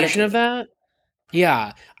combination of that.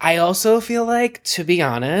 Yeah. I also feel like, to be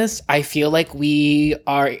honest, I feel like we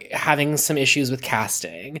are having some issues with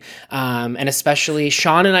casting. And especially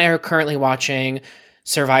Sean and I are currently watching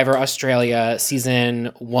Survivor Australia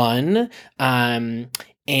season 1.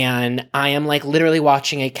 And I am like literally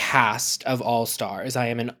watching a cast of all stars. I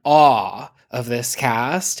am in awe of this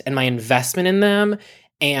cast and my investment in them.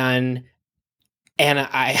 And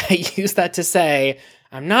I use that to say,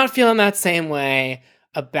 I'm not feeling that same way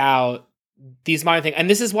about these modern things. And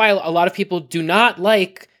this is why a lot of people do not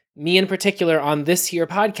like me in particular on this here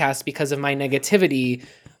podcast, because of my negativity,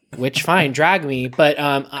 which fine, drag me. But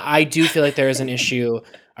I do feel like there is an issue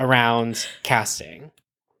around casting.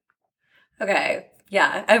 Okay.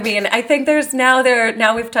 Yeah. I mean, I think there's now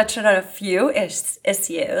we've touched on a few issues.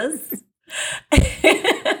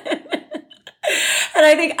 And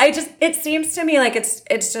I think it seems to me like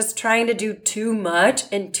it's just trying to do too much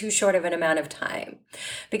in too short of an amount of time,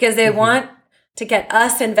 because they want to get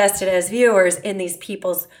us invested as viewers in these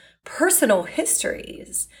people's personal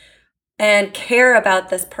histories and care about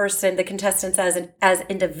this person, the contestants as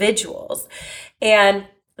individuals. And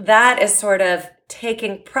that is sort of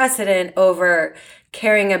taking precedent over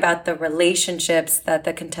caring about the relationships that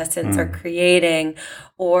the contestants are creating,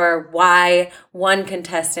 or why one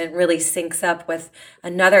contestant really syncs up with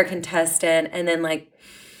another contestant, and then like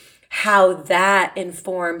how that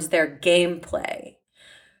informs their gameplay.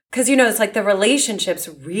 Because, you know, it's like the relationships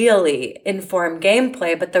really inform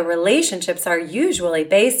gameplay, but the relationships are usually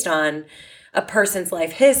based on a person's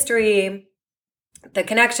life history, the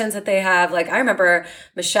connections that they have. Like, I remember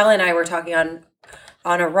Michelle and I were talking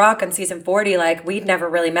on a rock on season 40, like we'd never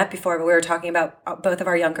really met before, but we were talking about both of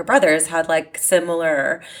our younger brothers had like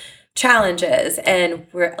similar challenges, and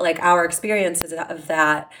we're like our experiences of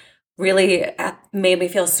that really made me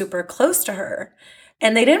feel super close to her.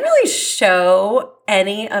 And they didn't really show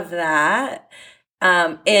any of that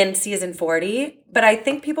in season 40, but I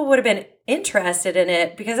think people would have been interested in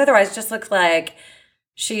it, because otherwise it just looks like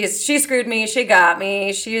she screwed me, she got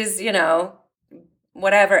me, she's, you know,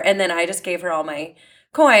 whatever. And then I just gave her all my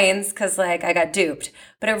coins because like I got duped.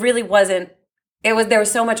 But it really wasn't. There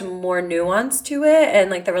was so much more nuance to it, and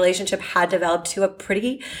like the relationship had developed to a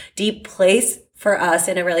pretty deep place for us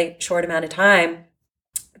in a really short amount of time.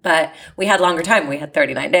 But we had longer time. We had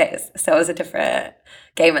 39 days. So it was a different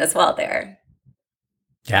game as well there.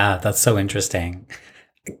 Yeah, that's so interesting.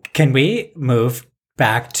 Can we move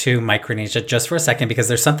back to Micronesia just for a second? Because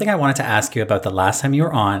there's something I wanted to ask you about the last time you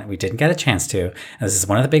were on. We didn't get a chance to. And this is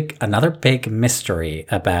another big mystery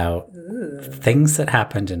about things that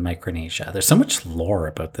happened in Micronesia. There's so much lore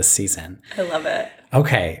about this season. I love it.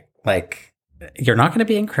 Okay, like, you're not going to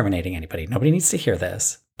be incriminating anybody. Nobody needs to hear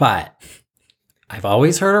this. But I've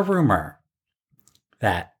always heard a rumor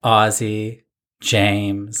that Ozzy,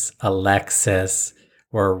 James, Alexis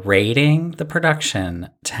were raiding the production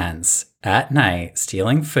tents at night,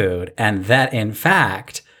 stealing food, and that, in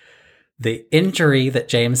fact, the injury that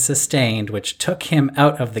James sustained, which took him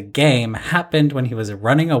out of the game, happened when he was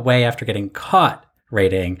running away after getting caught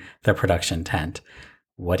raiding the production tent.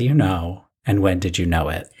 What do you know, and when did you know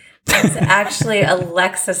it? It's actually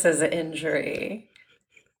Alexis's injury.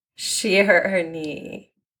 She hurt her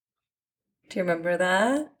knee. Do you remember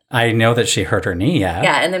that? I know that she hurt her knee, yeah.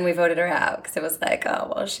 Yeah, and then we voted her out because it was like,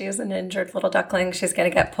 oh, well, she's an injured little duckling. She's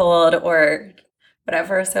going to get pulled or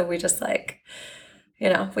whatever. So we just like, you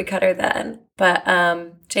know, we cut her then. But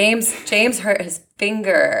James hurt his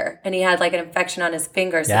finger, and he had like an infection on his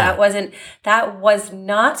finger. So that was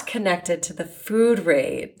not connected to the food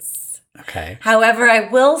raids. Okay. However, I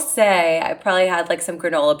will say I probably had like some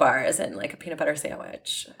granola bars and like a peanut butter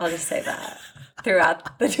sandwich. I'll just say that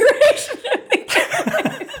throughout the duration of the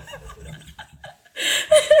game.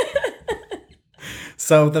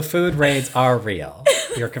 So the food raids are real.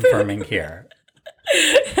 You're confirming here.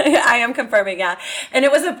 I am confirming, yeah. And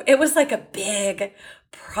it was like a big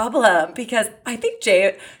problem because I think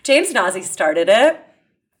James and Ozzy started it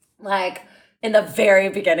like in the very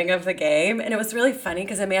beginning of the game. And it was really funny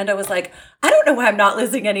because Amanda was like, I don't know why I'm not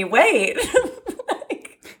losing any weight.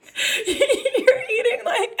 Like, you're eating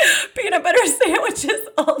like peanut butter sandwiches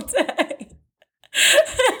all day.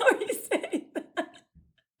 How are you saying that?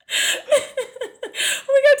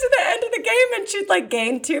 We got to the end of the game and she'd like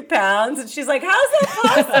gained 2 pounds and she's like, how's that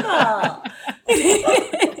possible?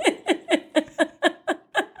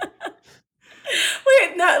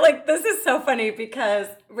 Wait, no, like this is so funny because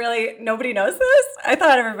really nobody knows this. I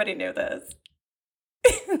thought everybody knew this.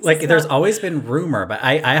 Like there's always been rumor, but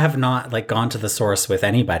I have not like gone to the source with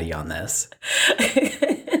anybody on this.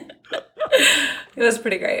 It was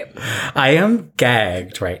pretty great. I am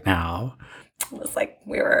gagged right now. It was like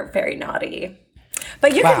we were very naughty.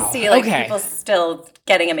 But you can see like people still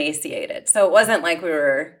getting emaciated. So it wasn't like we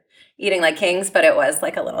were eating like kings, but it was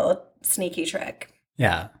like a little sneaky trick.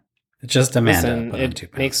 Yeah. Just Amanda. Listen, put on it 2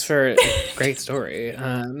 pounds. makes for a great story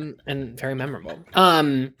and very memorable.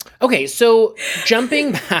 Okay, so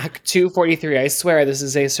jumping back to 43, I swear this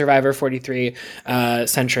is a Survivor 43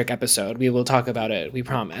 centric episode. We will talk about it, we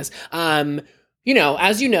promise. You know,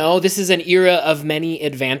 as you know, this is an era of many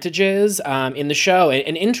advantages in the show.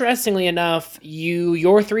 And interestingly enough,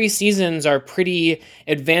 your 3 seasons are pretty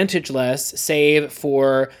advantageless, save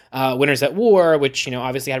for Winners at War, which, you know,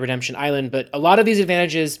 obviously had Redemption Island. But a lot of these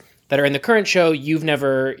advantages that are in the current show, you've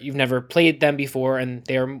never played them before, and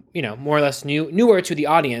they're, you know, more or less newer to the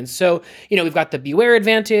audience. So, you know, we've got the Beware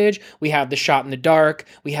advantage, we have the Shot in the Dark,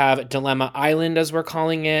 we have Dilemma Island, as we're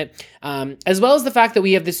calling it, as well as the fact that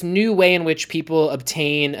we have this new way in which people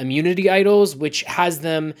obtain immunity idols, which has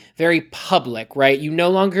them very public, right? You no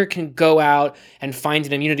longer can go out and find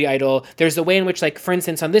an immunity idol. There's a way in which, like, for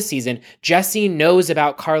instance, on this season, Jesse knows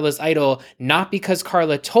about Carla's idol, not because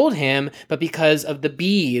Carla told him, but because of the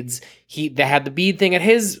beads. They had the bead thing at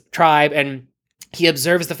his tribe, and he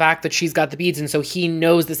observes the fact that she's got the beads, and so he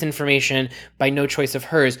knows this information by no choice of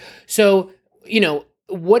hers. So, you know,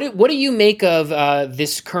 what do you make of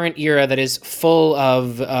this current era that is full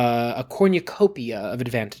of a cornucopia of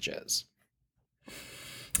advantages?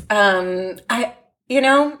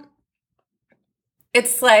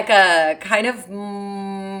 It's like a kind of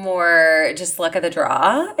more just luck of the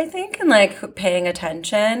draw, I think, and like paying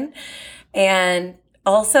attention. And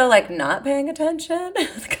also like not paying attention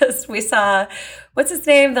because we saw, what's his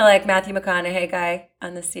name? The like Matthew McConaughey guy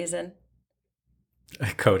on this season.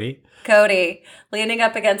 Cody leaning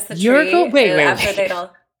up against the tree. Wait.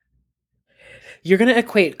 You're going to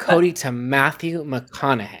equate Cody to Matthew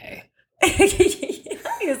McConaughey.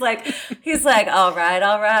 He's like, all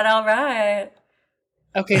right.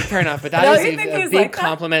 Okay, fair enough. But that is a big like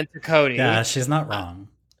compliment to Cody. Yeah, she's not wrong.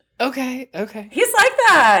 Okay. He's like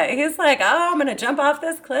that. He's like, oh, I'm gonna jump off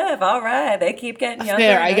this cliff. All right. They keep getting younger.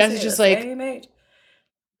 Fair. I guess it's just like,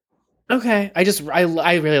 okay.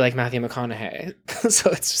 I really like Matthew McConaughey,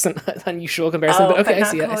 so it's just an unusual comparison. But okay, I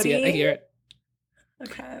see it. I hear it.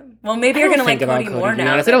 Okay. Well, maybe you're gonna like Cody more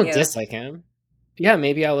now. I don't dislike him. Yeah,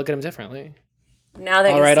 maybe I'll look at him differently. Now that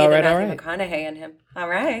you see the Matthew McConaughey in him. All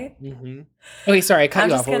right. Mm-hmm. Okay, sorry, I cut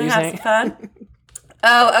you off. What were you saying? I'm just gonna have some fun.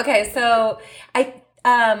 Oh, okay. So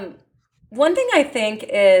one thing I think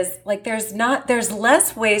is like there's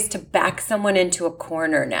less ways to back someone into a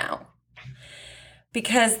corner now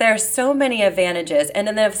because there's so many advantages. And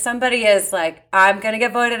then if somebody is like, I'm going to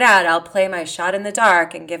get voted out, I'll play my Shot in the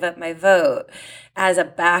Dark and give up my vote as a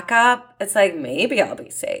backup. It's like, maybe I'll be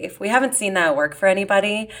safe. We haven't seen that work for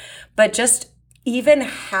anybody, but just even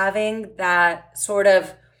having that sort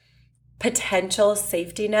of potential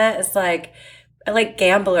safety net is like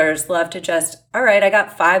gamblers love to just, all right, I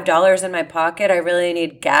got $5 in my pocket. I really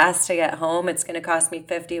need gas to get home. It's going to cost me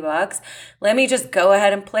 $50. Let me just go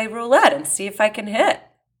ahead and play roulette and see if I can hit.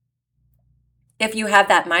 If you have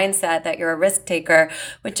that mindset that you're a risk taker,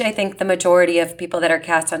 which I think the majority of people that are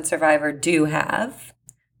cast on Survivor do have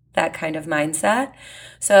that kind of mindset.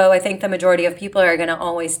 So I think the majority of people are going to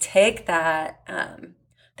always take that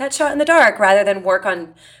shot in the dark rather than work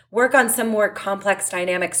on some more complex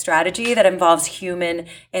dynamic strategy that involves human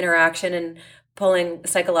interaction and pulling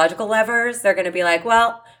psychological levers. They're going to be like,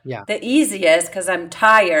 well, the easiest, because I'm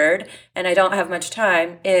tired and I don't have much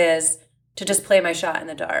time, is to just play my Shot in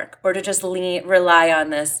the Dark or to just rely on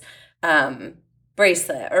this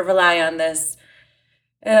bracelet or rely on this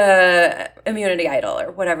immunity idol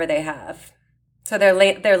or whatever they have. So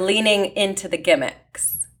they're leaning into the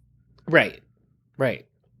gimmicks. Right.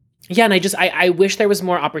 Yeah, and I wish there was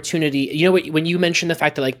more opportunity. You know what? When you mentioned the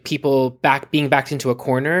fact that like people being backed into a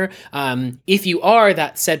corner, if you are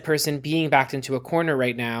that said person being backed into a corner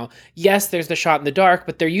right now, yes, there's the Shot in the Dark,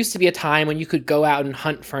 but there used to be a time when you could go out and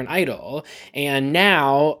hunt for an idol, and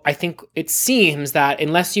now I think it seems that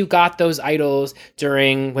unless you got those idols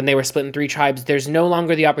during when they were split in 3 tribes, there's no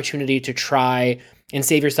longer the opportunity to try and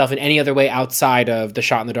save yourself in any other way outside of the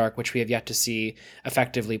shot in the dark, which we have yet to see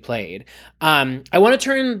effectively played. I want to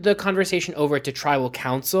turn the conversation over to Tribal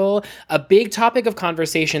Council. A big topic of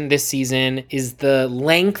conversation this season is the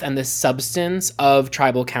length and the substance of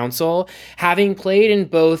Tribal Council. Having played in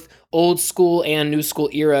both old school and new school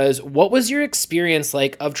eras, what was your experience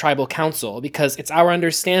like of Tribal Council? Because it's our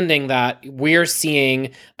understanding that we're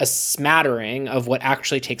seeing a smattering of what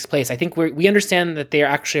actually takes place. I think we understand that they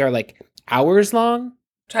actually are like hours long.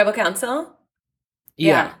 Tribal Council?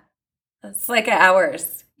 Yeah. It's like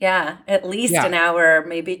hours. Yeah. At least an hour,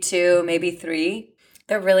 maybe 2, maybe 3.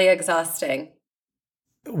 They're really exhausting.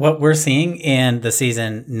 What we're seeing in the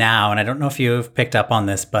season now, and I don't know if you've picked up on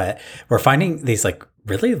this, but we're finding these like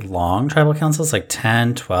really long tribal councils, like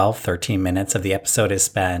 10, 12, 13 minutes of the episode is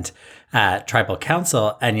spent at Tribal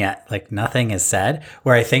Council, and yet like nothing is said.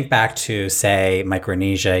 Where I think back to, say,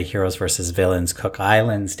 Micronesia, Heroes versus Villains, Cook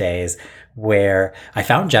Islands days, where I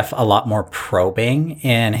found Jeff a lot more probing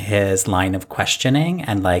in his line of questioning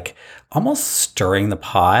and like almost stirring the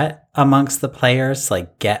pot amongst the players,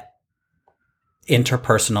 like get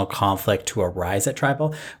interpersonal conflict to arise at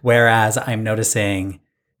Tribal. Whereas I'm noticing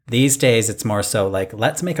these days it's more so like,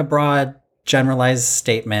 let's make a broad generalized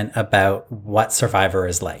statement about what Survivor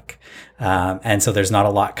is like. And so there's not a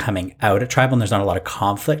lot coming out at Tribal, and there's not a lot of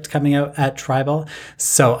conflict coming out at Tribal.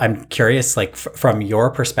 So I'm curious, like from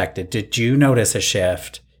your perspective, did you notice a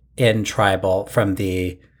shift in Tribal from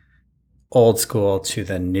the old school to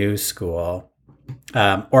the new school?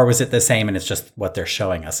 Or was it the same and it's just what they're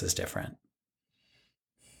showing us is different?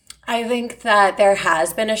 I think that there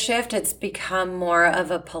has been a shift. It's become more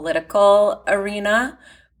of a political arena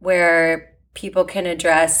where people can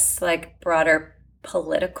address like broader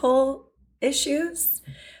political issues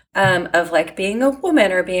of like being a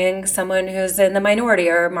woman or being someone who's in the minority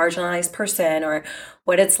or a marginalized person, or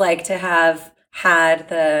what it's like to have had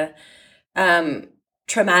the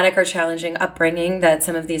traumatic or challenging upbringing that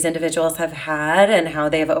some of these individuals have had and how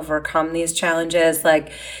they've overcome these challenges.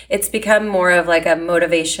 Like it's become more of like a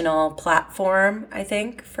motivational platform, I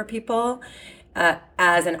think, for people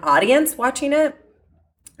as an audience watching it,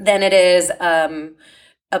 than it is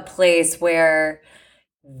a place where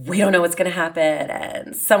we don't know what's going to happen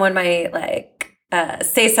and someone might like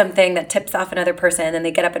say something that tips off another person and then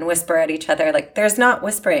they get up and whisper at each other. Like there's not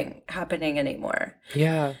whispering happening anymore.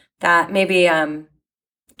 Yeah. That maybe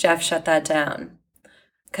Jeff shut that down,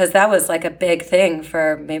 because that was like a big thing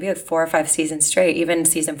for maybe like 4 or 5 seasons straight. Even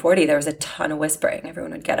season 40, there was a ton of whispering.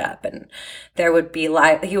 Everyone would get up and there would be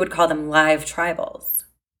live, he would call them live tribals.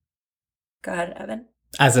 Go ahead, Evan.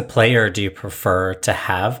 As a player, do you prefer to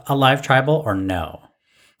have a live tribal or no?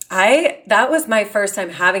 That was my first time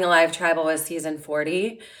having a live tribal, was season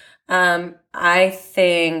 40. I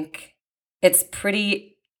think it's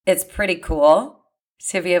pretty cool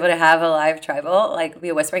to be able to have a live tribal, like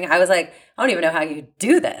be whispering. I was like, I don't even know how you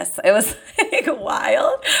do this. It was like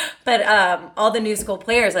wild. But all the new school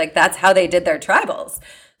players, like that's how they did their tribals.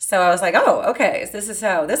 So I was like, oh, okay, so this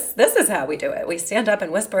is how we do it. We stand up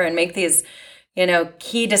and whisper and make these,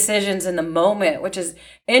 key decisions in the moment, which is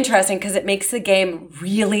interesting because it makes the game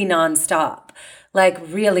really nonstop. Like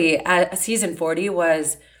really, season 40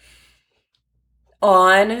 was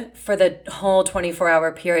on for the whole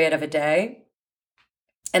 24-hour period of a day.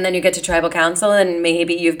 And then you get to Tribal Council and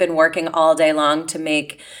maybe you've been working all day long to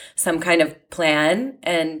make some kind of plan.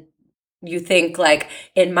 And you think like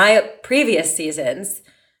in my previous seasons,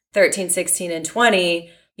 13, 16, and 20,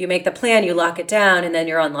 you make the plan, you lock it down, and then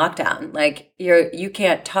you're on lockdown. Like you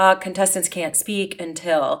can't talk, contestants can't speak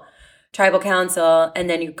until Tribal Council. And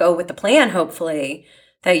then you go with the plan, hopefully,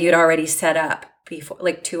 that you'd already set up before,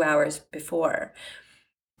 like 2 hours before.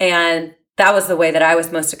 And that was the way that I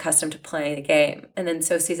was most accustomed to playing the game. And then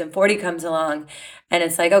so season 40 comes along and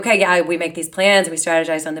it's like, okay, yeah, we make these plans, we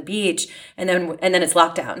strategize on the beach, and then it's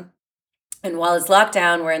lockdown. And while it's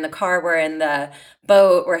lockdown, we're in the car, we're in the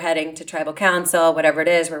boat, we're heading to Tribal Council, whatever it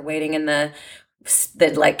is, we're waiting in the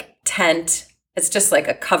like tent. It's just like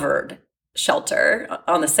a covered shelter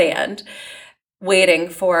on the sand, waiting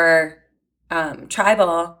for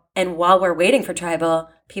Tribal. And while we're waiting for Tribal,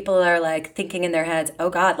 people are like thinking in their heads, oh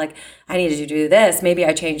God, like I needed to do this. Maybe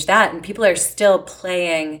I changed that. And people are still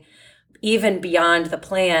playing even beyond the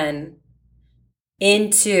plan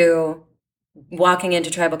into walking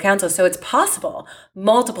into Tribal Council. So it's possible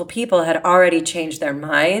multiple people had already changed their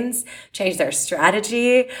minds, changed their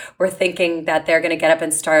strategy, were thinking that they're going to get up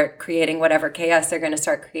and start creating whatever chaos they're going to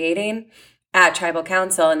start creating at Tribal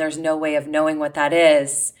Council. And there's no way of knowing what that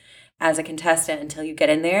is as a contestant until you get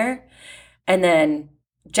in there. And then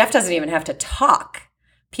Jeff doesn't even have to talk.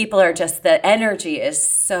 People are just, the energy is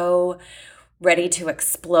so ready to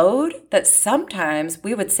explode that sometimes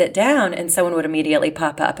we would sit down and someone would immediately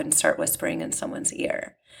pop up and start whispering in someone's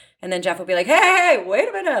ear. And then Jeff would be like, hey, wait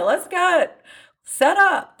a minute, let's get set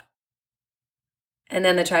up. And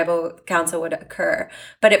then the tribal council would occur.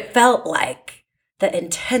 But it felt like the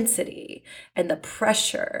intensity and the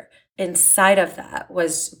pressure inside of that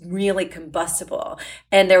was really combustible.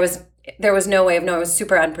 And there was no way of knowing. It was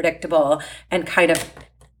super unpredictable and kind of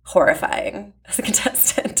horrifying as a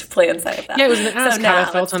contestant to play inside of that. Yeah, it was an ask So how now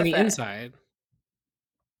it felt it's on the different. inside.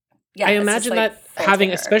 Yeah, I it's just imagine like that full having,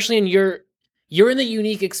 terror. especially in you're in the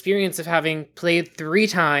unique experience of having played 3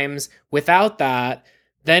 times without that,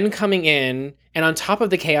 then coming in, and on top of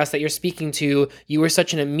the chaos that you're speaking to, you were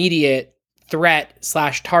such an immediate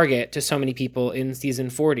threat/target to so many people in season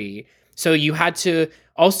 40. So you had to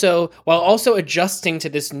also, while also adjusting to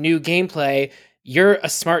this new gameplay, you're a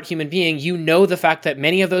smart human being. You know the fact that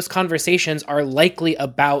many of those conversations are likely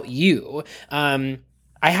about you.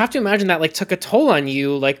 I have to imagine that like took a toll on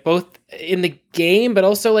you, like both in the game, but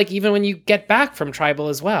also like even when you get back from tribal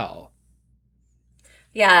as well.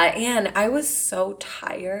 Yeah, and I was so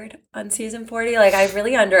tired on season 40. Like, I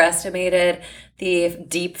really underestimated the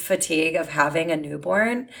deep fatigue of having a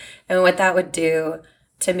newborn and what that would do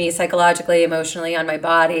to me psychologically, emotionally, on my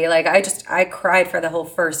body. Like, I cried for the whole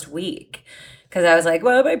first week because I was like,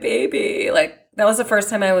 well, my baby. Like, that was the first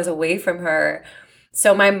time I was away from her.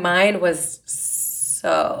 So my mind was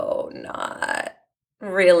so not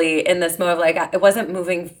really in this mode of like, it wasn't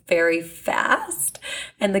moving very fast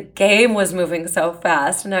and the game was moving so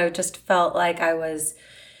fast. And I just felt like I was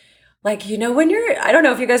like, you know, when I don't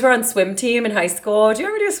know if you guys were on swim team in high school. Did you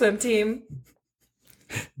ever do swim team?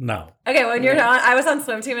 No. Okay, when you're on, I was on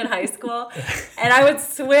swim team in high school and I would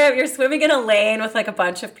swim. You're swimming in a lane with like a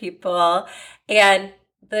bunch of people. And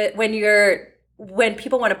when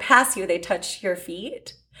people want to pass you, they touch your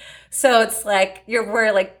feet. So it's like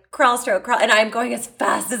we're like crawl, stroke, crawl, and I'm going as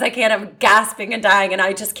fast as I can. I'm gasping and dying, and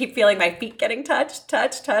I just keep feeling my feet getting touched.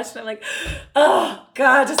 And I'm like, oh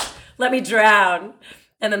God, just let me drown.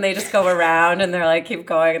 And then they just go around and they're like, keep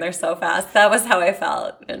going, and they're so fast. That was how I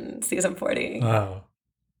felt in season 40.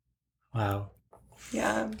 Wow.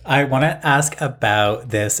 Yeah. I want to ask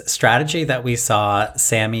about this strategy that we saw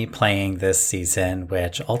Sammy playing this season,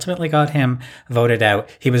 which ultimately got him voted out.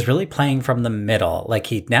 He was really playing from the middle. Like,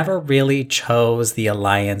 he never really chose the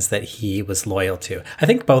alliance that he was loyal to. I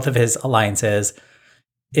think both of his alliances,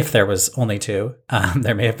 if there was only 2,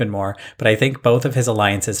 there may have been more, but I think both of his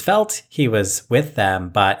alliances felt he was with them,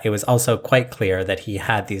 but it was also quite clear that he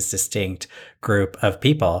had these distinct group of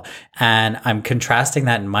people. And I'm contrasting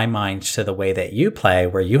that in my mind to the way that you play,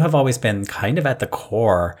 where you have always been kind of at the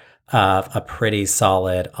core of a pretty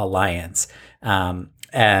solid alliance.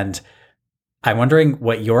 And I'm wondering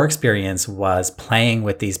what your experience was playing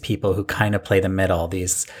with these people who kind of play the middle.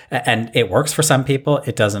 And it works for some people,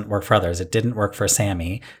 it doesn't work for others. It didn't work for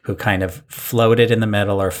Sammy, who kind of floated in the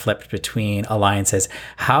middle or flipped between alliances.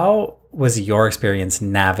 How was your experience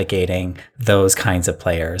navigating those kinds of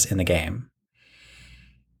players in the game?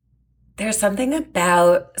 There's something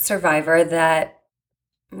about Survivor that,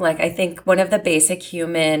 like, I think one of the basic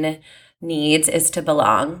human needs is to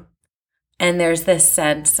belong. And there's this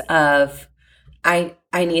sense of, I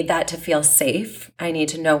need that to feel safe. I need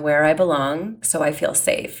to know where I belong so I feel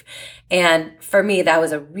safe. And for me, that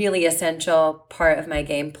was a really essential part of my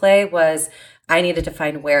gameplay was I needed to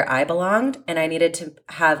find where I belonged, and I needed to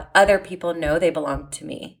have other people know they belonged to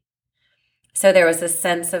me. So there was this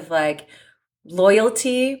sense of like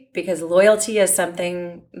loyalty, because loyalty is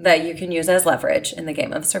something that you can use as leverage in the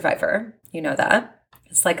game of Survivor. You know that.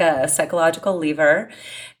 It's like a psychological lever.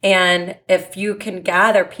 And if you can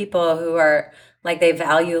gather people who are like they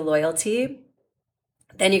value loyalty,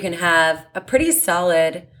 then you can have a pretty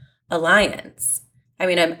solid alliance. I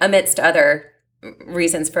mean, amidst other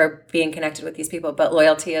reasons for being connected with these people, but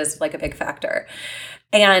loyalty is like a big factor.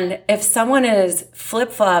 And if someone is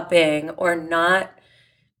flip-flopping or not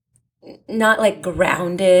like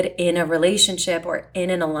grounded in a relationship or in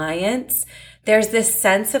an alliance, there's this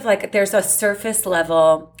sense of like there's a surface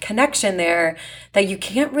level connection there that you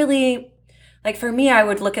can't really, like, for me, I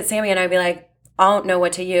would look at Sammy and I'd be like, I don't know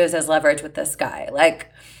what to use as leverage with this guy.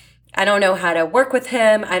 Like, I don't know how to work with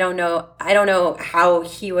him. I don't know how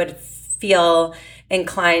he would feel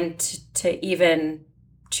inclined to even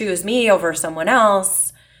choose me over someone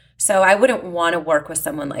else. So I wouldn't want to work with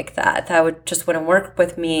someone like that. That just wouldn't work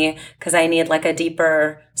with me because I need like a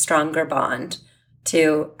deeper, stronger bond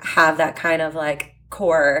to have that kind of like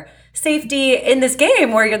core safety in this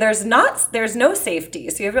game where there's no safety.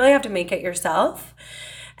 So you really have to make it yourself.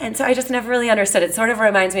 And so I just never really understood. It sort of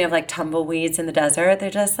reminds me of like tumbleweeds in the desert. They're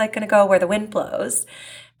just like going to go where the wind blows.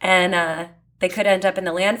 And they could end up in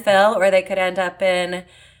the landfill, or they could end up in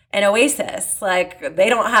an oasis. Like, they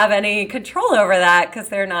don't have any control over that because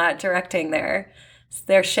they're not directing their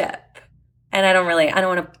ship. And I don't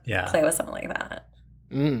want to play with something like that.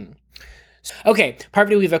 Okay,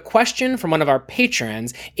 Parvati, we have a question from one of our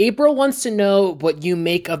patrons. April wants to know what you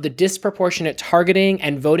make of the disproportionate targeting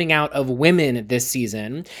and voting out of women this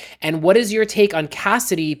season, and what is your take on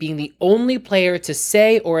Cassidy being the only player to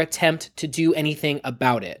say or attempt to do anything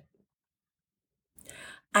about it?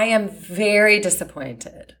 I am very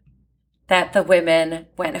disappointed that the women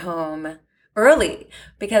went home early,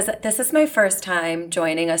 because this is my first time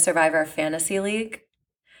joining a Survivor Fantasy League.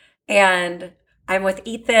 And I'm with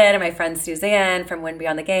Ethan and my friend Suzanne from Win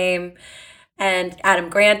Beyond the Game. And Adam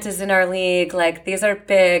Grant is in our league. Like, these are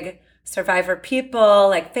big Survivor people,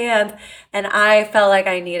 like fans. And I felt like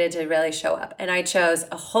I needed to really show up. And I chose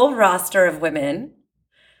a whole roster of women.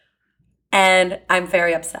 And I'm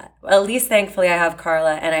very upset. Well, at least thankfully I have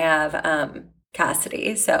Carla and I have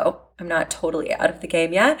Cassidy. So I'm not totally out of the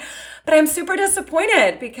game yet. But I'm super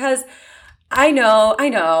disappointed because I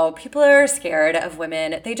know people are scared of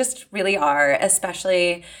women. They just really are,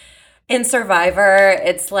 especially in Survivor.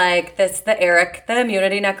 It's like the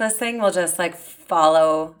immunity necklace thing will just like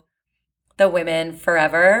follow the women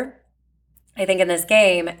forever, I think, in this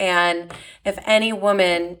game. And if any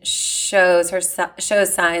woman shows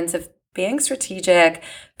signs of being strategic,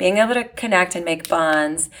 being able to connect and make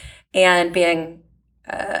bonds, and being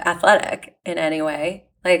athletic in any way,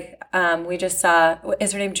 like we just saw,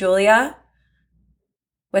 is her name Julia?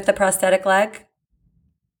 With the prosthetic leg?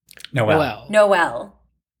 Noelle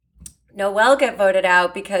get voted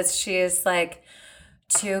out because she is like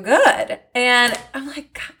too good. And I'm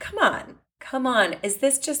like, come on. Is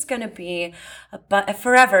this just going to be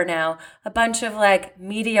forever now, a bunch of like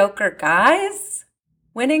mediocre guys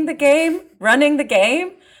winning the game, running the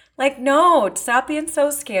game? Like, no, stop being so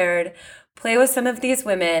scared. Play with some of these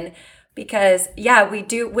women, because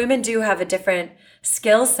women do have a different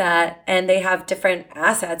skill set and they have different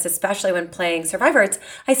assets, especially when playing Survivor.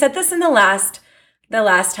 I said this in the last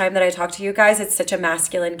time that I talked to you guys, it's such a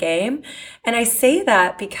masculine game. And I say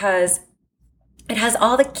that because it has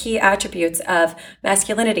all the key attributes of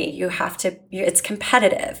masculinity. It's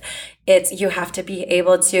competitive. You have to be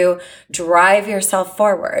able to drive yourself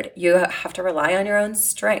forward. You have to rely on your own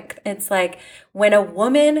strength. It's like when a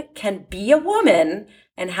woman can be a woman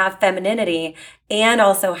and have femininity and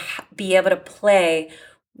also be able to play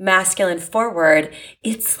masculine forward,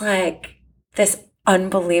 it's like this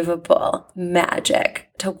unbelievable magic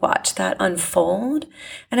to watch that unfold.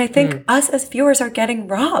 And I think us as viewers are getting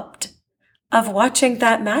robbed of watching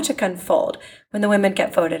that magic unfold when the women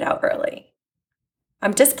get voted out early.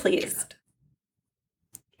 I'm displeased.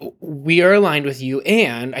 We are aligned with you,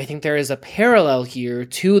 and I think there is a parallel here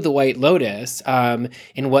to the White Lotus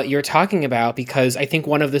in what you're talking about, because I think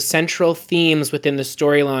one of the central themes within the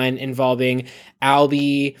storyline involving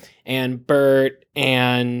Albie and Bert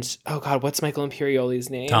and, oh God, what's Michael Imperioli's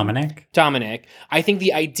name? Dominic. I think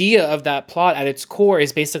the idea of that plot at its core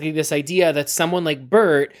is basically this idea that someone like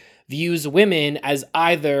Bert views women as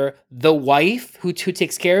either the wife who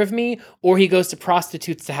takes care of me, or he goes to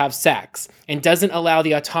prostitutes to have sex, and doesn't allow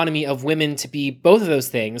the autonomy of women to be both of those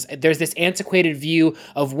things. There's this antiquated view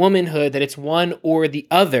of womanhood that it's one or the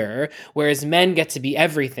other, whereas men get to be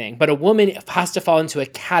everything. But a woman has to fall into a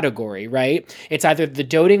category, right? It's either the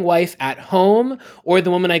doting wife at home or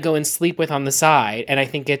the woman I go and sleep with on the side. And I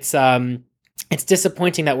think it's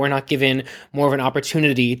disappointing that we're not given more of an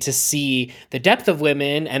opportunity to see the depth of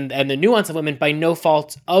women and the nuance of women by no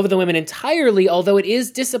fault of the women entirely, although it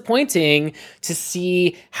is disappointing to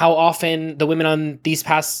see how often the women on these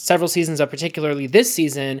past several seasons, particularly this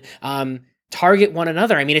season, target one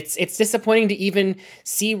another. I mean, it's disappointing to even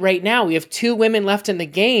see right now. We have 2 women left in the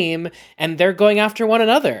game and they're going after one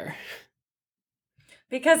another.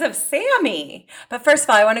 Because of Sammy. But first of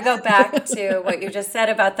all, I want to go back to what you just said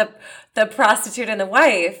about the prostitute and the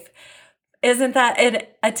wife. Isn't that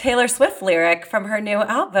a Taylor Swift lyric from her new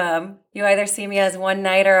album? You either see me as one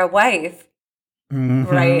night or a wife. Mm-hmm.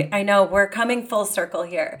 Right? I know, we're coming full circle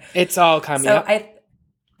here. It's all coming. So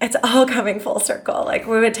it's all coming full circle. Like,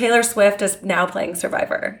 Taylor Swift is now playing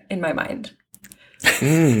Survivor in my mind.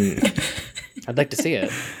 I'd like to see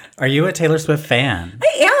it. Are you a Taylor Swift fan?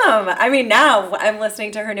 I am. I mean, now I'm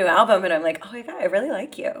listening to her new album and I'm like, oh my God, I really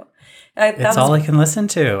like you. It's all I can listen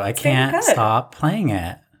to. I can't stop playing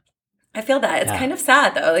it. I feel that. It's kind of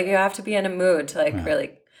sad though. Like, you have to be in a mood to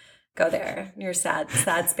really Go there. Your sad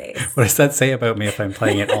space. What does that say about me if I'm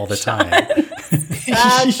playing it all the time?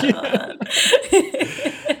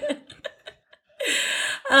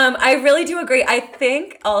 I really do agree. I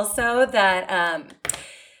think also that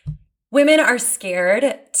women are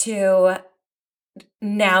scared to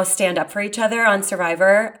now stand up for each other on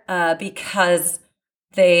Survivor because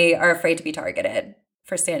they are afraid to be targeted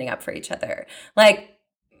for standing up for each other. Like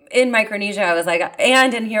in Micronesia, I was like,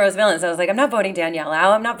 and in Heroes Villains, I was like, I'm not voting Danielle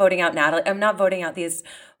out. I'm not voting out Natalie. I'm not voting out these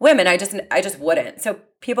women. I just wouldn't. So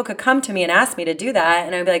people could come to me and ask me to do that.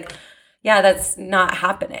 And I'd be like, yeah, that's not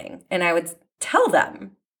happening. And I would tell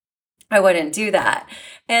them I wouldn't do that.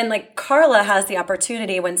 And like Carla has the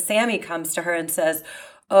opportunity when Sammy comes to her and says,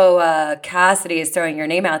 oh, Cassidy is throwing your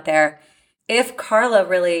name out there. If Carla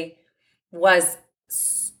really was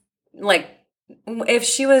like, if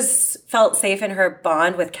she felt safe in her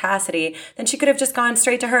bond with Cassidy, then she could have just gone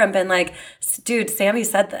straight to her and been like, dude, Sammy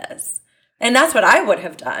said this. And that's what I would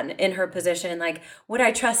have done in her position. Like, would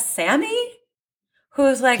I trust Sammy?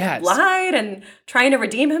 Who's like lied and trying to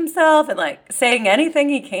redeem himself and like saying anything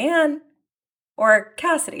he can? Or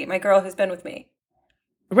Cassidy, my girl who's been with me.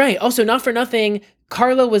 Right. Also, not for nothing,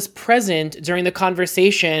 Carla was present during the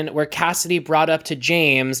conversation where Cassidy brought up to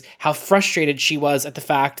James how frustrated she was at the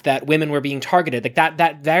fact that women were being targeted. Like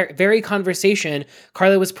that very conversation,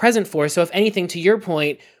 Carla was present for. So if anything, to your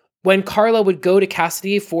point, when Carla would go to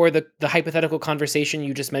Cassidy for the hypothetical conversation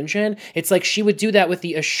you just mentioned, it's like she would do that with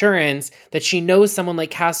the assurance that she knows someone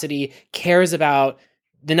like Cassidy cares about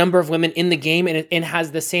the number of women in the game and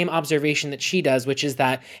has the same observation that she does, which is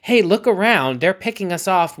that, hey, look around, they're picking us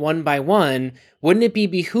off one by one. Wouldn't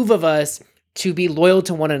it behoove of us to be loyal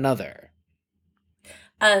to one another?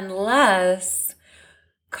 Unless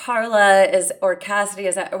Carla or Cassidy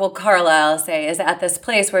Carla, I'll say, is at this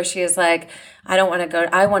place where she is like, I don't want to go,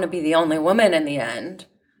 I want to be the only woman in the end.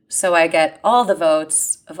 So I get all the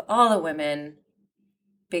votes of all the women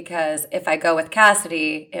because if I go with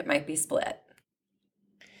Cassidy, it might be split.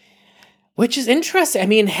 Which is interesting. I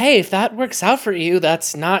mean, hey, if that works out for you,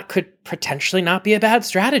 could potentially not be a bad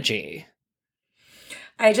strategy.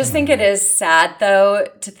 I just think it is sad, though,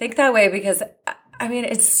 to think that way because, I mean,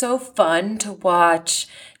 it's so fun to watch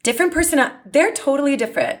different they're totally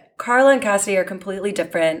different. Carla and Cassidy are completely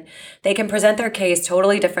different. They can present their case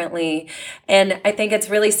totally differently. And I think it's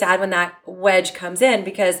really sad when that wedge comes in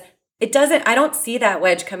because I don't see that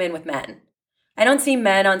wedge come in with men. I don't see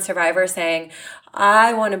men on Survivor saying,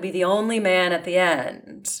 I want to be the only man at the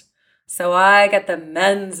end. So I get the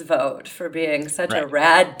men's vote for being such a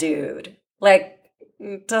rad dude. Like,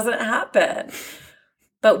 it doesn't happen.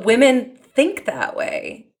 But women think that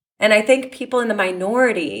way. And I think people in the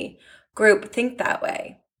minority group think that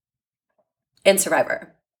way in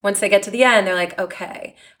Survivor. Once they get to the end, they're like,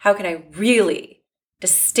 okay, how can I really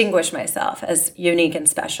distinguish myself as unique and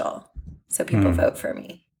special? So people vote for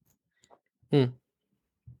me.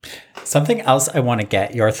 Something else I want to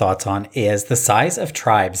get your thoughts on is the size of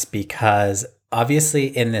tribes, because obviously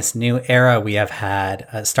in this new era, we have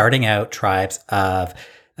had starting out tribes of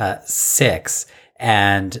 6.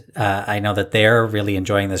 And I know that they're really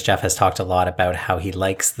enjoying this. Jeff has talked a lot about how he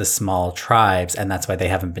likes the small tribes, and that's why they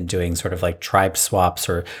haven't been doing sort of like tribe swaps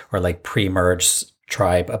or like pre-merge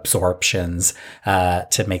tribe absorptions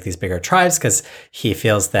to make these bigger tribes, because he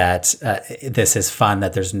feels that this is fun,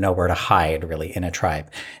 that there's nowhere to hide really in a tribe.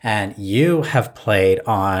 And you have played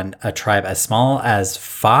on a tribe as small as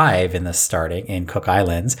 5 in the starting in Cook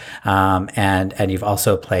Islands, and you've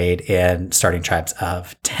also played in starting tribes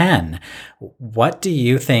of 10. What do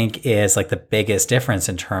you think is like the biggest difference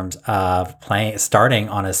in terms of starting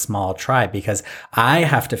on a small tribe? Because I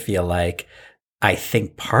have to feel like I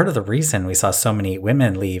think part of the reason we saw so many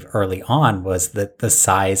women leave early on was the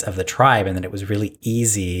size of the tribe, and that it was really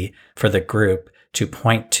easy for the group to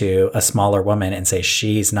point to a smaller woman and say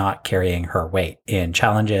she's not carrying her weight in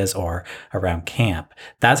challenges or around camp.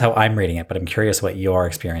 That's how I'm reading it, but I'm curious what your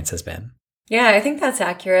experience has been. Yeah, I think that's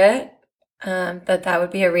accurate. That would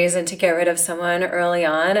be a reason to get rid of someone early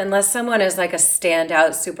on, unless someone is like a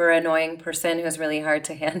standout, super annoying person who's really hard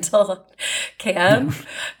to handle camp.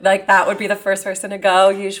 Like that would be the first person to go,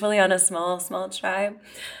 usually on a small tribe.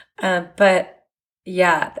 But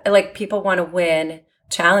yeah, like people want to win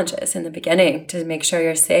challenges in the beginning to make sure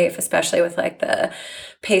you're safe, especially with like the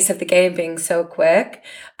pace of the game being so quick.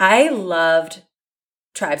 I loved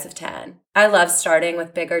tribes of 10. I love starting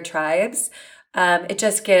with bigger tribes. It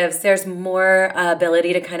just there's more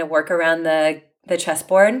ability to kind of work around the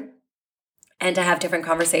chessboard. and to have different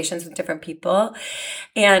conversations with different people.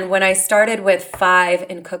 And when I started with 5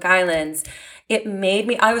 in Cook Islands, it made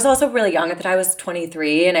me, I was also really young at the time. I was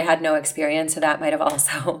 23 and I had no experience. So that might have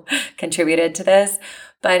also contributed to this.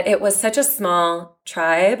 But it was such a small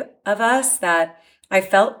tribe of us that I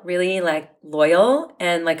felt really like loyal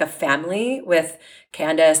and like a family with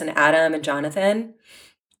Candace and Adam and Jonathan.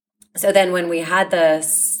 So then when we had the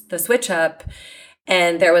switch up,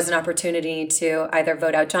 and there was an opportunity to either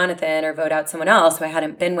vote out Jonathan or vote out someone else who I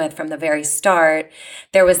hadn't been with from the very start,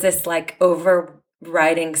 there was this like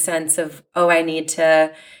overriding sense of, oh, I need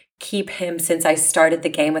to keep him since I started the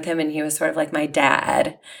game with him. And he was sort of like my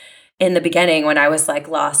dad in the beginning when I was like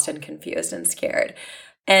lost and confused and scared.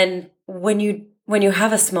 And when you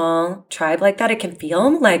have a small tribe like that, it can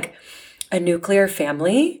feel like a nuclear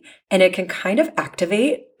family, and it can kind of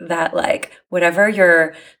activate that, like, whatever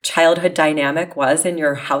your childhood dynamic was in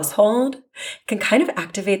your household, can kind of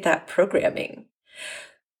activate that programming.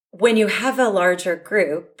 When you have a larger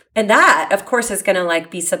group, and that, of course, is going to like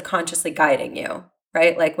be subconsciously guiding you,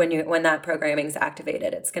 right? Like when that programming is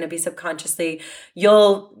activated, it's going to be subconsciously,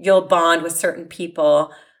 you'll bond with certain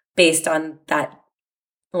people based on that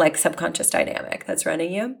like subconscious dynamic that's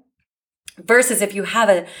running you. Versus if you have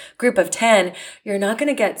a group of 10, you're not going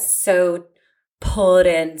to get so pulled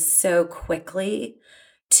in so quickly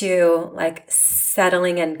to like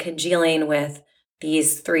settling and congealing with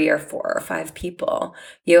these 3 or 4 or 5 people.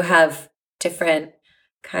 You have different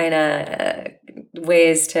kind of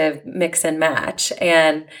ways to mix and match.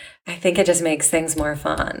 And I think it just makes things more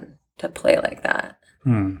fun to play like that.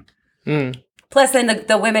 Plus, then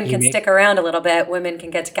the women can stick around a little bit. Women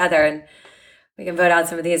can get together and we can vote out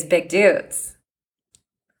some of these big dudes.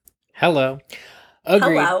 Hello.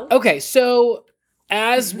 Agreed. Hello. Okay, so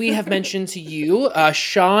as we have mentioned to you,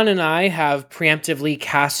 Sean and I have preemptively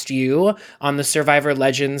cast you on the Survivor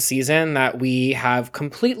Legends season that we have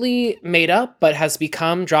completely made up, but has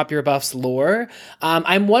become Drop Your Buffs lore.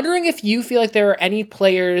 I'm wondering if you feel like there are any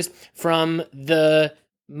players from the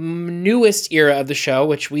newest era of the show,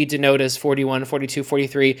 which we denote as 41, 42,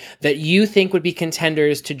 43, that you think would be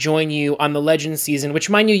contenders to join you on the Legends season, which,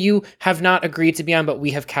 mind you, you have not agreed to be on, but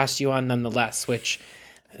we have cast you on nonetheless, which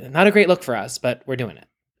not a great look for us, but we're doing it.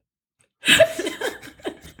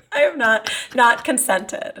 I have not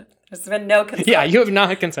consented. There's been no consent. Yeah, you have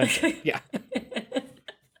not consented. Yeah.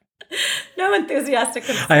 No enthusiastic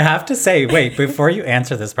consent. I have to say, wait, before you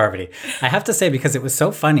answer this, Parvati, I have to say, because it was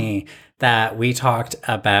so funny that we talked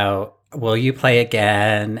about, will you play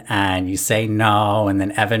again? And you say no. And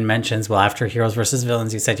then Evan mentions, well, after Heroes versus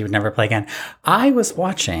Villains, you said you would never play again. I was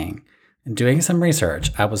watching and doing some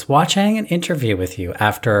research. I was watching an interview with you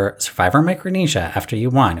after Survivor Micronesia, after you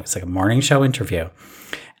won. It was like a morning show interview.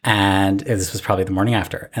 And this was probably the morning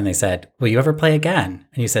after. And they said, will you ever play again?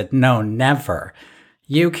 And you said, no, never.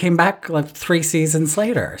 You came back like 3 seasons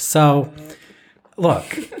later. So,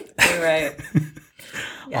 look. You're right.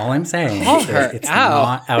 Yeah. All I'm saying is it's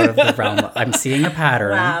not out of the realm. I'm seeing a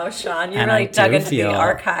pattern. Wow, Sean, you really dug into the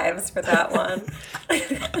archives for that one.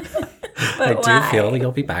 I do feel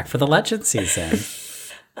you'll be back for the Legend season.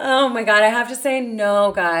 Oh my God, I have to say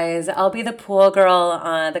no, guys. I'll be the pool girl,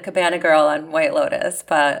 the cabana girl on White Lotus,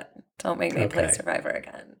 but don't make me play Survivor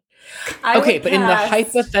again. Okay, but in the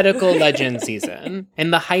hypothetical Legend season, is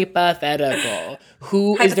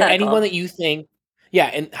there anyone that you think,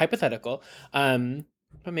 in hypothetical,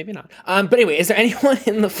 but maybe not. But anyway, is there anyone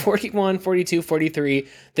in the 41, 42, 43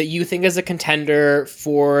 that you think is a contender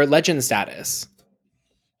for Legend status?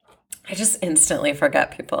 I just instantly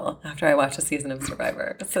forget people after I watch a season of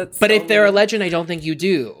Survivor. But if they're a Legend, I don't think you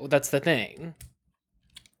do. That's the thing.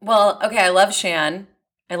 Well, okay, I love Shan.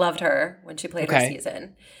 I loved her when she played her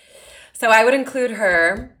season. So I would include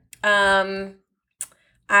her. Right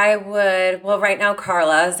now,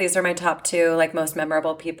 Carla. These are my top 2, like, most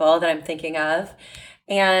memorable people that I'm thinking of.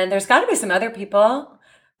 And there's got to be some other people.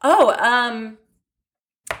 Oh,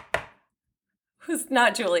 who's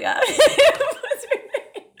not Julia? What's her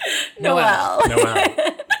name? Noelle.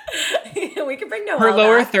 We can bring Noelle Her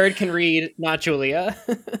lower back. third can read, not Julia.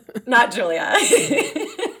 Not Julia.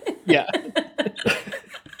 Yeah.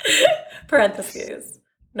 Parentheses.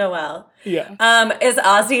 Noelle. Yeah. Is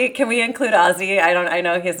Ozzy, can we include Ozzy? I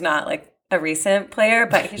know he's not like a recent player,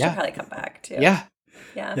 but he should probably come back too. Yeah.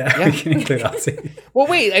 Yeah. We can include Ozzy. Well,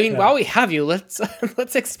 wait, I mean, while we have you, let's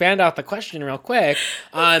expand out the question real quick.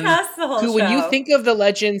 Pass the whole show. When you think of the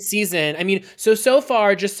Legend season, I mean, so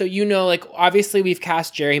far, just so you know, like, obviously we've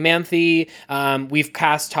cast Jerry Manthe, we've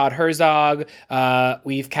cast Todd Herzog,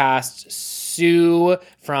 we've cast Sue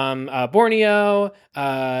from Borneo,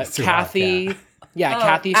 Kathy. Yeah,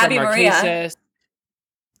 Kathy from Abby Marquesas.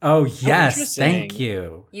 Oh, yes. interesting. Thank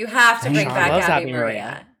you. You have to bring Sean back loves Abby Abby Maria.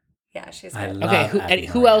 Maria. Yeah, she's I good. love Okay, Abby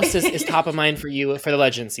who Maria. else is top of mind for you for the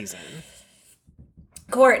Legend season?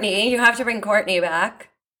 Courtney, you have to bring Courtney back.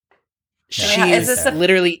 She's Is this a-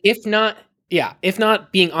 literally, if not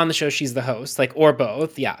being on the show, she's the host, like, or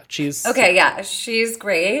both. Yeah, she's Okay, yeah, she's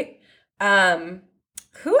great.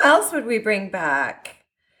 Who else would we bring back?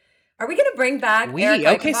 Are we gonna bring back Erica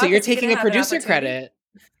okay, so Kavach? you're Is he taking gonna a have an producer opportunity?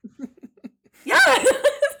 credit. Yeah.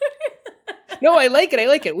 No, I like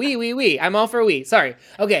it. We. I'm all for we. Sorry.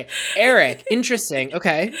 Okay, Eric. Interesting.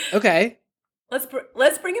 Okay. Let's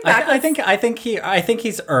bring him back. I think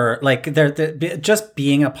he's like just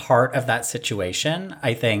being a part of that situation.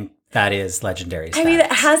 I think that is legendary. I mean,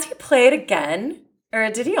 status. has he played again, or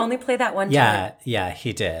did he only play that one time? Yeah,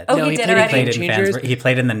 he did. Oh, No, he he did played already. Played in Changers. he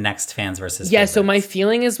played in the next Fans versus Yeah. So my Favorites.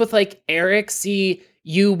 feeling is with like Eric. See,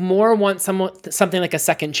 you more want something like a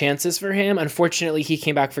second chances for him. Unfortunately, he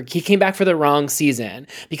came back for the wrong season,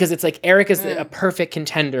 because it's like Eric is a perfect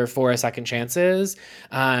contender for a second chances.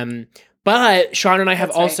 But Sean and I have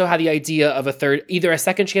That's right. also had the idea of either a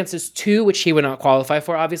second chances 2, which he would not qualify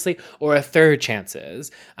for, obviously, or a third chances.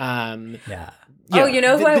 Yeah. Oh, you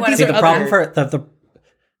know who I want to these See, are the bring problem back? for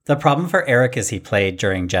the problem for Eric is he played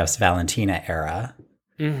during Jeff's Valentina era.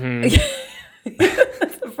 Mm-hmm.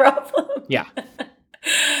 That's the problem. Yeah.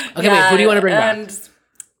 Okay, wait. Who do you want to bring back? And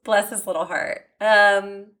bless his little heart.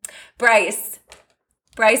 Bryce,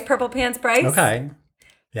 Purple Pants Bryce. Okay.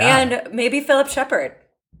 Yeah. And maybe Philip Shepard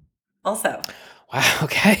also. Wow.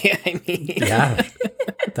 Okay. I mean, yeah.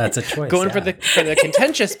 That's a choice. going yeah. for the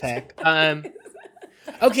contentious pick.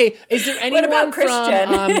 Okay. Is there anyone What about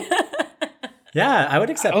Christian? Yeah, I would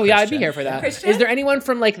accept. Oh yeah, I'd be Christian. here for that. Christian? Is there anyone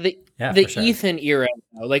from like the for sure. Ethan era,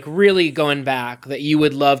 though, like really going back, that you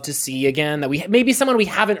would love to see again? That maybe someone we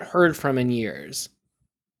haven't heard from in years.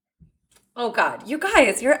 Oh God, you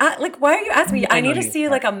guys, you're like, why are you asking me? I need to see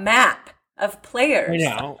like a map of players. I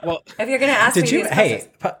know. Well, If you're gonna ask me Did you? these Hey,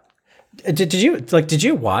 questions. did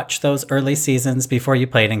you watch those early seasons before you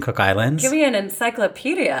played in Cook Islands? Give me an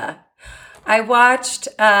encyclopedia. I watched.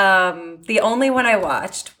 The only one I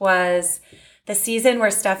watched was the season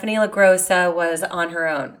where Stephanie LaGrossa was on her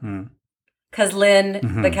own. Because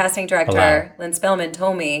Lynn, the casting director, Hello. Lynn Spellman,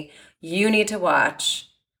 told me, you need to watch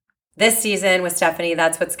this season with Stephanie.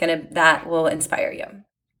 That will inspire you.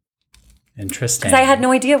 Interesting. Because I had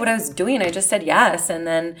no idea what I was doing. I just said yes, and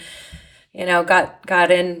then,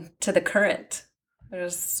 got into the current. I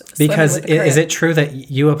was swimming Because with the is current. it true that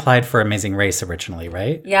you applied for Amazing Race originally,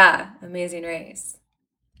 right? Yeah, Amazing Race.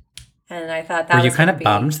 And I thought that Were you was kind gonna of be-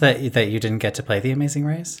 bummed that you didn't get to play the Amazing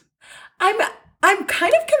Race? I'm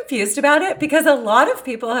kind of confused about it, because a lot of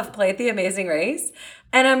people have played The Amazing Race,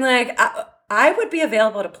 and I'm like, I would be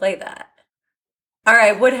available to play that. Or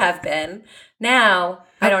I would have been. Now,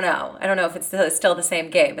 I don't know. I don't know if it's still the same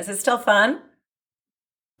game. Is it still fun?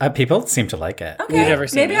 People seem to like it. Okay, We've never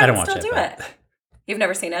seen maybe it. I I don't would watch still it, do but- it. You've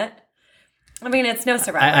never seen it? I mean, it's no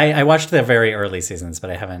Survivor. I watched the very early seasons, but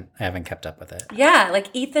I haven't kept up with it. Yeah, like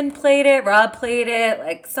Ethan played it, Rob played it,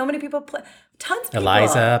 like so many people play. Tons of people.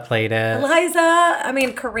 Eliza played it. Eliza, I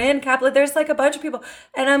mean, Corinne Kaplan, there's like a bunch of people.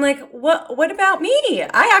 And I'm like, what about me?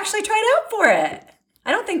 I actually tried out for it.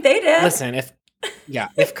 I don't think they did. listen,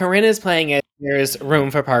 if Corinne is playing it, there's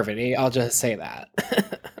room for Parvati. I'll just say that.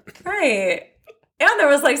 Right. And there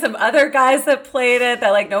was like some other guys that played it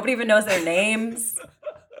that like nobody even knows their names.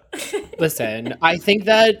 Listen, I think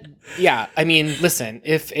that, yeah, I mean, listen,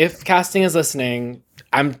 if casting is listening,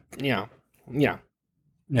 I'm, Yeah.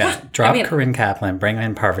 Drop mean- Corinne Kaplan, bring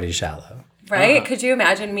in Parvati Shallow. Right? Could you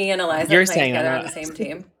imagine me and Eliza You're playing saying that, together on not the us. same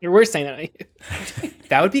team? we're saying that.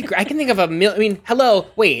 That would be great. I can think of I mean, hello,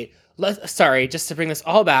 wait. Sorry, just to bring this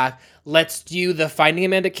all back, let's do the Finding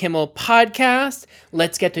Amanda Kimmel podcast.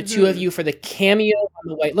 Let's get the two of you for the cameo on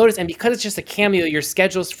the White Lotus. And because it's just a cameo, your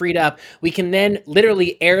schedule's freed up. We can then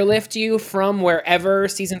literally airlift you from wherever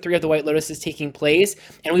season 3 of the White Lotus is taking place.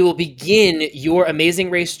 And we will begin your Amazing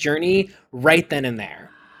Race journey right then and there.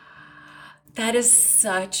 That is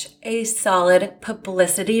such a solid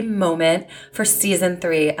publicity moment for season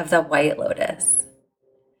 3 of the White Lotus.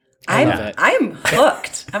 I love it. I'm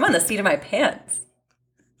hooked. I'm on the seat of my pants.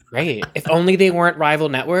 Great. If only they weren't rival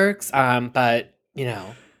networks. But,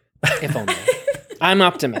 if only. I'm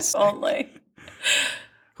optimistic. Only.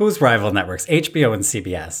 Who's rival networks? HBO and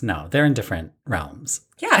CBS. No, they're in different realms.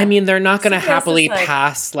 Yeah. I mean, they're not going to CBS is happily like-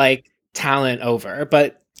 pass talent over,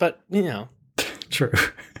 but True.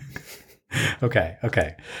 Okay.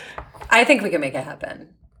 I think we can make it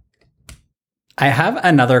happen. I have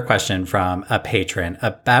another question from a patron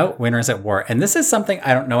about Winners at War, and this is something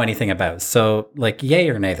I don't know anything about. So, like, yay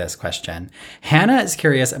or nay this question. Hannah is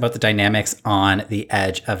curious about the dynamics on the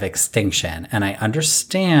edge of extinction, and I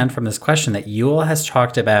understand from this question that Yul has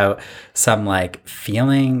talked about some like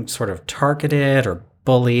feeling sort of targeted or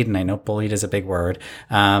bullied, and I know bullied is a big word,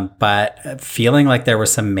 but feeling like there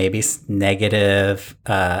was some maybe negative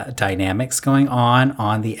dynamics going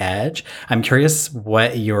on the edge. I'm curious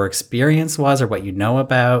what your experience was or what you know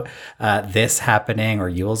about this happening or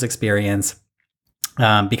Yul's experience,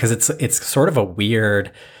 because it's sort of a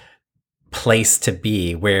weird place to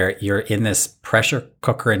be where you're in this pressure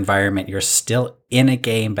cooker environment. You're still in a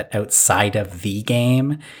game, but outside of the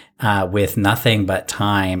game, with nothing but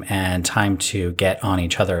time and time to get on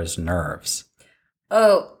each other's nerves.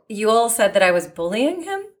 Oh, Yul said that I was bullying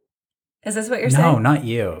him? Is this what you're saying? No, not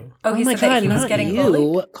you. Oh, he my said that he God, was not getting you,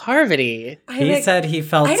 bullied? Carvity. He said he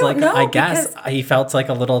felt I don't like, know, I guess because- he felt like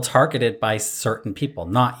a little targeted by certain people,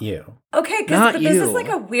 not you. Okay, Not but this is you. like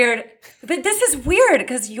a weird, but this is weird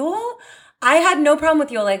because Yul, I had no problem with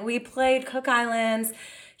Yul. Like, we played Cook Islands.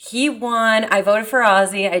 He won. I voted for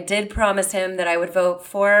Ozzy. I did promise him that I would vote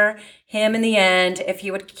for him in the end if he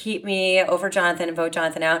would keep me over Jonathan and vote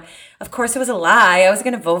Jonathan out. Of course, it was a lie. I was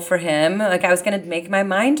going to vote for him. Like, I was going to make my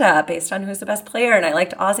mind up based on who's the best player. And I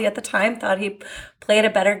liked Ozzy at the time, thought he played a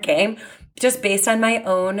better game just based on my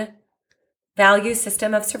own value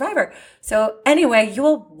system of Survivor. So anyway,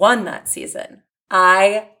 Yul won that season.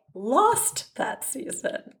 I lost that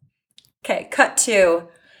season. Okay, cut to,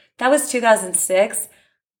 that was 2006.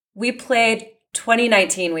 We played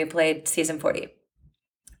 2019, we played season 40.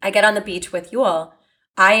 I get on the beach with Yul.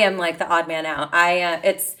 I am like the odd man out.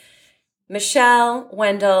 It's Michelle,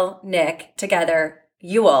 Wendell, Nick together,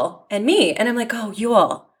 Yul, and me. And I'm like, oh,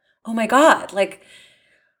 Yul. Oh my God. Like,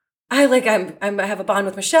 I have a bond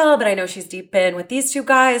with Michelle, but I know she's deep in with these two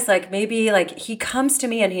guys. Like, maybe like he comes to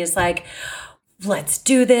me and he's like, let's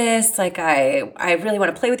do this. Like, I really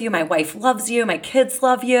want to play with you. My wife loves you. My kids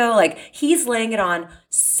love you. Like, he's laying it on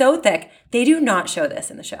so thick. They do not show this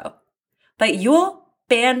in the show. But Yul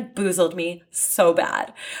bamboozled me so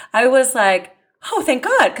bad. I was like, oh, thank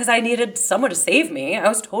God, because I needed someone to save me. I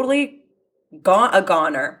was totally a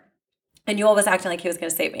goner. And Yul was acting like he was going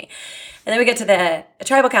to save me. And then we get to the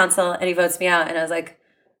tribal council and he votes me out. And I was like,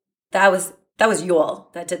 that was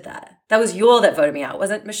Yul that did that. That was Yul that voted me out. It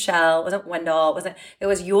wasn't Michelle, it wasn't Wendell, it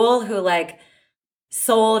was Yul who like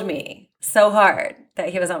sold me so hard that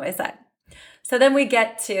he was on my side. So then we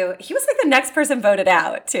get to, he was like the next person voted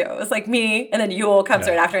out too. It was like me, and then Yul comes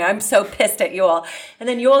right after me. I'm so pissed at Yul. And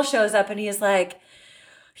then Yul shows up and he's like,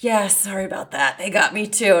 yeah, sorry about that. They got me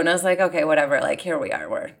too. And I was like, okay, whatever. Like, here we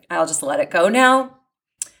are. I'll just let it go now.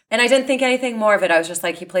 And I didn't think anything more of it. I was just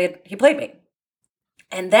like, he played me.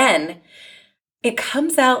 And then it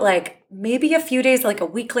comes out like maybe a few days, like a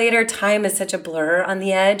week later. Time is such a blur on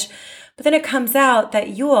the edge. But then it comes out that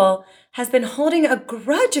Yul has been holding a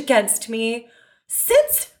grudge against me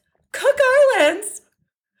since Cook Islands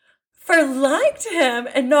for lying to him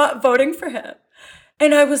and not voting for him.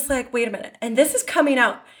 And I was like, wait a minute. And this is coming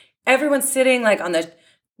out. Everyone's sitting like on the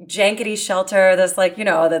jankety shelter, this like,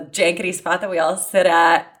 the jankety spot that we all sit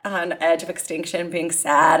at on edge of extinction, being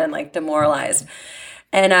sad and like demoralized.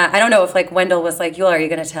 And I don't know if like Wendell was like, Yul, are you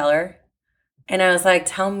going to tell her? And I was like,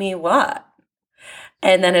 tell me what?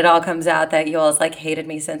 And then it all comes out that Yul's like hated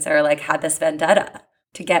me since, or like had this vendetta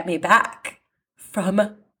to get me back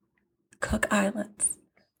from Cook Islands.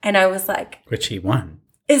 And I was like, Which he won.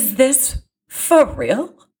 Is this for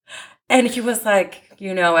real? And he was like,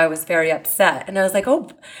 I was very upset. And I was like, oh,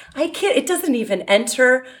 I can't, it doesn't even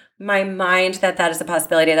enter my mind that is a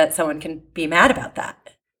possibility that someone can be mad about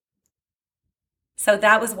that. So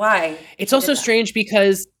that was why. It's also strange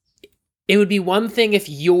because it would be one thing if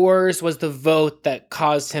yours was the vote that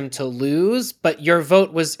caused him to lose, but your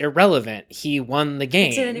vote was irrelevant. He won the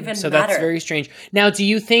game. It didn't even so matter. That's very strange. Now, do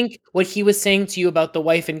you think what he was saying to you about the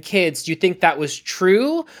wife and kids, do you think that was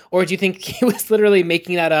true? Or do you think he was literally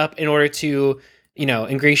making that up in order to,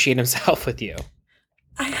 ingratiate himself with you?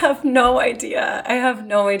 I have no idea.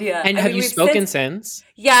 And have you spoken since?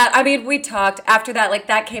 Yeah, we talked after that. Like,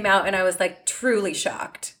 that came out and I was like truly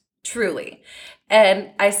shocked. Truly.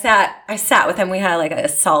 And I sat with him. We had like a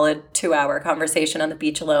solid 2-hour conversation on the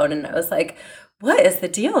beach alone. And I was like, what is the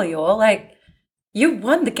deal, Yul? Like, you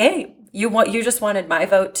won the game. You just wanted my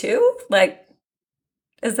vote too? Like,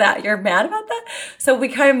 you're mad about that? So we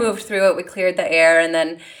kind of moved through it. We cleared the air. And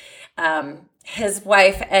then his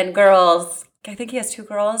wife and girls, I think he has 2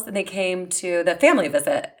 girls, and they came to the family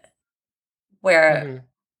visit where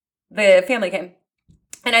the family came.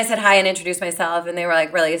 And I said hi and introduced myself, and they were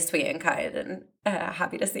like really sweet and kind and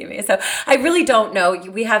happy to see me. So I really don't know.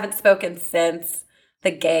 We haven't spoken since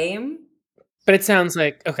the game. But it sounds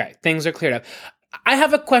like, okay, things are cleared up. I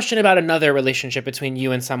have a question about another relationship between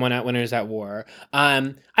you and someone at Winners at War.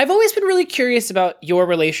 I've always been really curious about your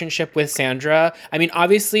relationship with Sandra. I mean,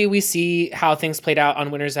 obviously we see how things played out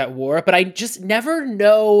on Winners at War, but I just never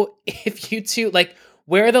know if you two, like,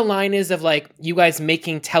 where the line is of, like, you guys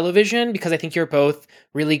making television, because I think you're both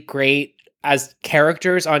really great as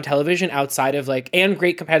characters on television outside of, like, and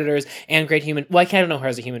great competitors and great human. Well, I don't know her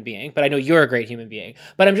as a human being, but I know you're a great human being.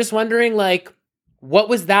 But I'm just wondering, like, what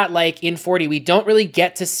was that like in 40? We don't really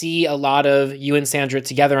get to see a lot of you and Sandra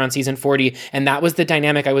together on season 40, and that was the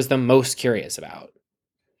dynamic I was the most curious about.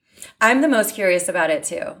 I'm the most curious about it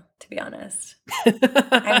too, to be honest.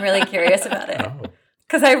 I'm really curious about it. Oh.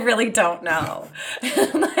 Because I really don't know.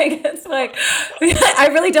 It's like, I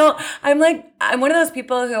really don't. I'm one of those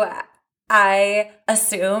people who I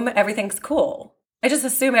assume everything's cool. I just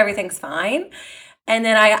assume everything's fine. And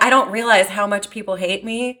then I don't realize how much people hate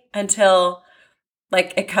me until,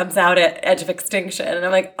 like, it comes out at Edge of Extinction. And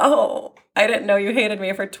I'm like, oh, I didn't know you hated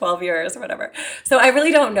me for 12 years or whatever. So I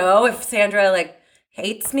really don't know if Sandra, like,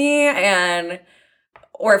 hates me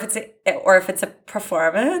or if it's a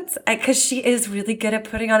performance, because she is really good at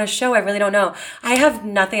putting on a show. I really don't know. I have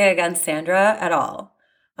nothing against Sandra at all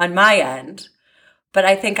on my end, but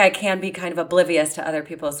I think I can be kind of oblivious to other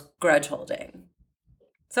people's grudge holding.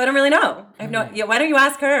 So I don't really know. I have no. Yeah, why don't you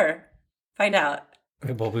ask her? Find out.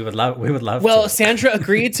 Well, we would love. Well, to. Sandra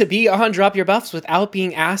agreed to be on Drop Your Buffs without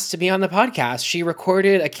being asked to be on the podcast. She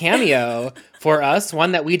recorded a cameo for us,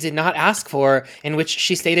 one that we did not ask for, in which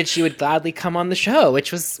she stated she would gladly come on the show,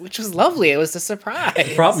 which was lovely. It was a surprise.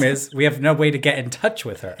 The problem is we have no way to get in touch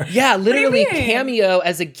with her. Yeah, literally Cameo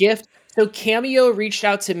as a gift. So Cameo reached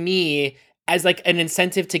out to me as, like, an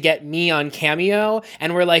incentive to get me on Cameo,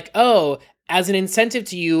 and we're like, oh, as an incentive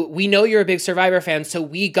to you, we know you're a big Survivor fan, so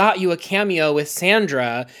we got you a cameo with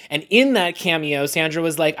Sandra. And in that cameo, Sandra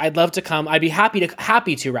was like, I'd love to come. I'd be happy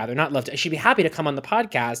to, not love to. She'd be happy to come on the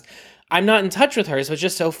podcast. I'm not in touch with her, so it's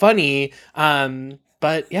just so funny.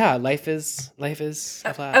 But yeah, life is a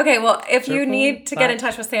flat. Okay, well, if circle, you need to get in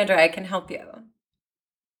touch with Sandra, I can help you.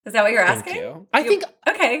 Is that what you're asking? Thank you. I think...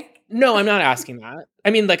 Okay. No, I'm not asking that.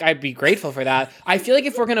 I mean, like, I'd be grateful for that. I feel like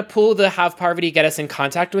if we're going to pull the have Parvati get us in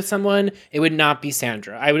contact with someone, it would not be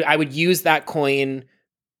Sandra. I would use that coin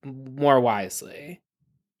more wisely.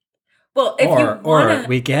 Well, if or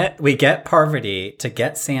we get Parvati to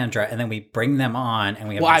get Sandra, and then we bring them on, and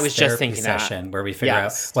we have this therapy session where we figure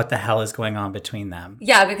out what the hell is going on between them.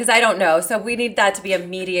 Yeah, because I don't know. So we need that to be a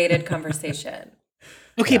mediated conversation.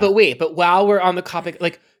 Okay, but while we're on the topic,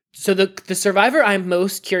 like, so the Survivor I'm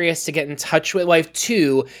most curious to get in touch with, well, I have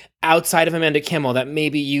two outside of Amanda Kimmel that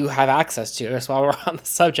maybe you have access to, just while we're on the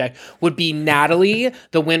subject, would be Natalie,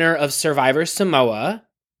 the winner of Survivor Samoa.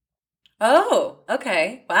 Oh,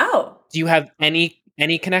 okay. Wow. Do you have any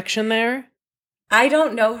connection there? I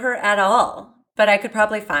don't know her at all, but I could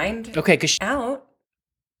probably find out.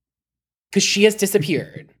 Because she has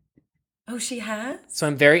disappeared. Oh, she has? So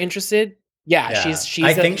I'm very interested. Yeah, she's.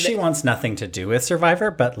 I think she wants nothing to do with Survivor,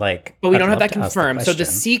 but we don't have that confirmed. So the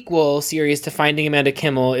sequel series to Finding Amanda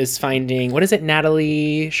Kimmel is finding, what is it?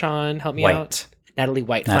 Natalie, Sean, help me out. Natalie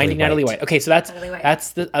White. Finding Natalie White. Okay, so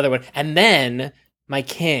that's the other one. And then my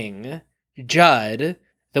king, Judd,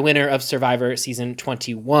 the winner of Survivor season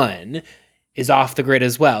 21, is off the grid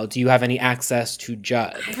as well. Do you have any access to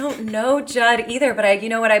Judd? I don't know Judd either, but you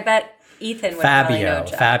know what? I bet Ethan would probably know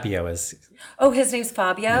Judd. Fabio is. Oh, his name's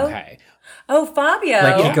Fabio? Okay. Oh, Fabio.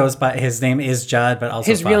 Like, he goes by, his name is Judd, but also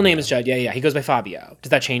his Fabio. real name is Judd. Yeah. He goes by Fabio. Does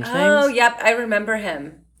that change things? Oh, yep. I remember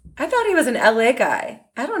him. I thought he was an LA guy.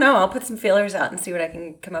 I don't know. I'll put some feelers out and see what I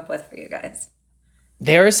can come up with for you guys.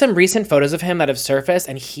 There are some recent photos of him that have surfaced,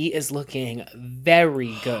 and he is looking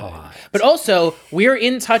very good. Hot. But also, we're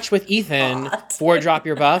in touch with Ethan for Drop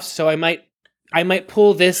Your Buffs, so I might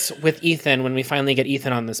pull this with Ethan when we finally get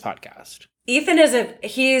Ethan on this podcast. Ethan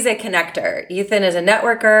he's a connector. Ethan is a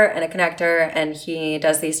networker and a connector, and he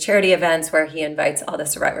does these charity events where he invites all the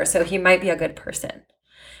survivors. So he might be a good person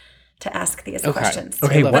to ask these questions to.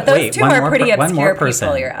 Okay, but those two are pretty obscure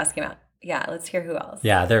people you're asking about. Yeah, let's hear who else.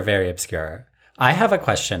 Yeah, they're very obscure. I have a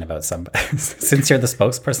question about since you're the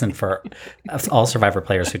spokesperson for all Survivor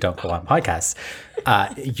players who don't go on podcasts.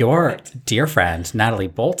 Your dear friend, Natalie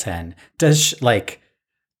Bolton, does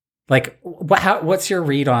what's your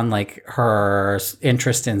read on, like, her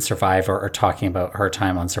interest in Survivor or talking about her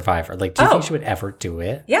time on Survivor? Like, do you think she would ever do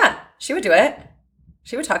it? Yeah, she would do it.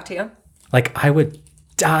 She would talk to you. Like, I would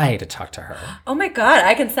die to talk to her. Oh my God,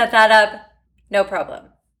 I can set that up. No problem.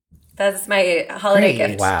 That's my holiday Great.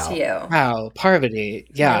 gift Wow. to you. Wow, Parvati.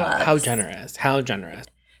 Yeah, My how loves. generous. How generous.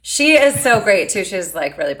 She is so great too. She's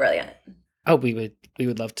like really brilliant. Oh, we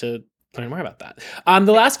would love to learn more about that.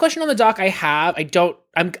 The last question on the doc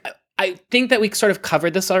I think that we sort of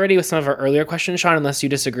covered this already with some of our earlier questions, Sean, unless you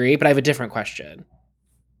disagree, but I have a different question.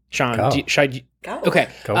 Sean, Go. Go. Okay.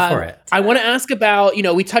 Go for it. I want to ask about,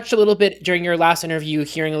 we touched a little bit during your last interview,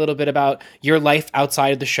 hearing a little bit about your life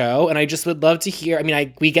outside of the show. And I just would love to hear,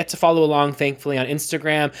 we get to follow along, thankfully, on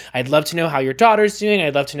Instagram. I'd love to know how your daughter's doing.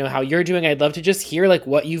 I'd love to know how you're doing. I'd love to just hear like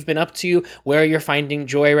what you've been up to, where you're finding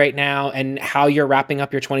joy right now, and how you're wrapping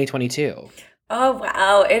up your 2022. Oh,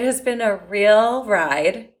 wow. It has been a real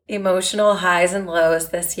ride. Emotional highs and lows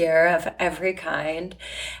this year of every kind,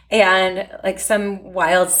 and like some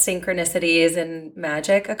wild synchronicities and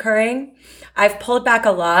magic occurring. I've pulled back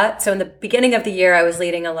a lot. So in the beginning of the year, I was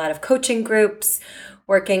leading a lot of coaching groups,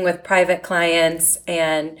 working with private clients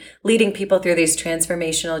and leading people through these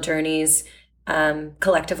transformational journeys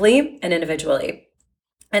collectively and individually.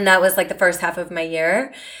 And that was like the first half of my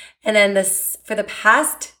year. And then for the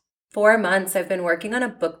past 4 months, I've been working on a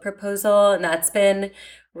book proposal, and that's been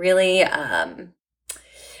really,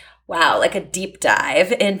 like a deep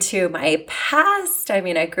dive into my past.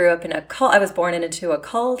 I grew up in a cult. I was born into a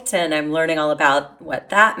cult, and I'm learning all about what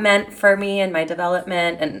that meant for me and my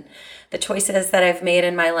development and the choices that I've made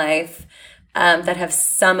in my life,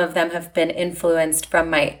 some of them have been influenced from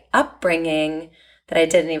my upbringing that I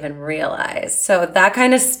didn't even realize. So that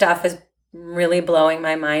kind of stuff is really blowing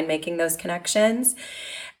my mind, making those connections.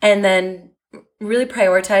 And then really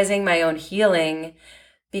prioritizing my own healing,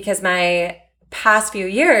 because my past few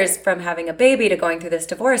years from having a baby to going through this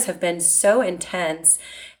divorce have been so intense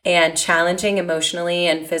and challenging emotionally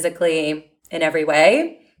and physically in every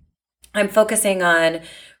way. I'm focusing on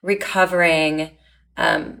recovering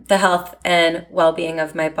the health and well-being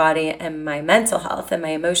of my body and my mental health and my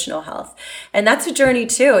emotional health. And that's a journey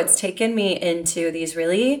too. It's taken me into these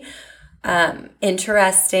really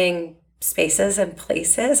interesting spaces and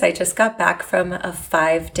places. I just got back from a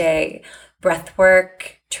 5-day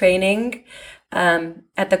breathwork training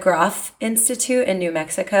at the Groff Institute in New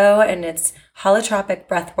Mexico, and it's holotropic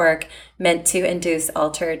breathwork meant to induce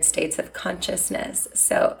altered states of consciousness.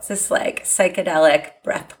 So it's this like psychedelic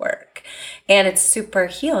breathwork, and it's super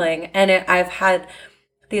healing. And I've had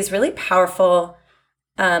these really powerful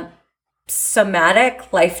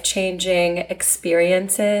somatic, life-changing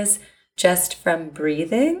experiences just from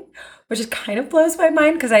breathing, which is kind of blows my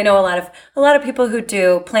mind, because I know a lot of people who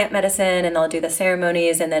do plant medicine, and they'll do the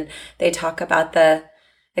ceremonies, and then they talk about the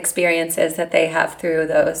experiences that they have through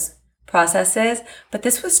those processes. But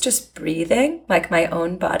this was just breathing, like my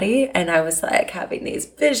own body, and I was like having these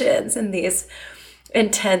visions and these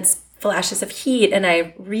intense flashes of heat, and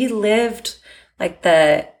I relived like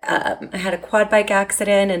I had a quad bike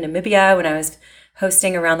accident in Namibia when I was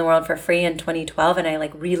hosting Around the World for Free in 2012, and I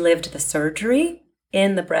like relived the surgery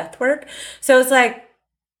in the breath work. So it's like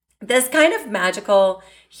this kind of magical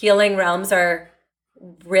healing realms are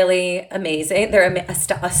really amazing. They're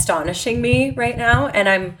astonishing me right now,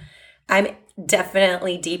 and I'm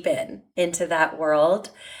definitely deep into that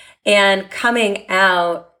world, and coming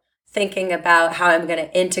out thinking about how I'm going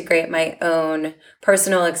to integrate my own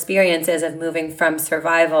personal experiences of moving from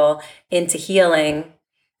survival into healing.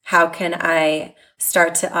 How can I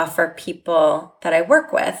start to offer people that I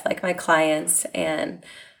work with, like my clients and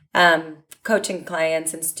coaching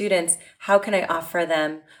clients and students, how can I offer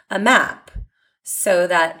them a map so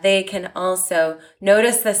that they can also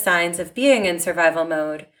notice the signs of being in survival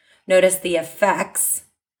mode, notice the effects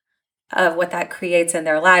of what that creates in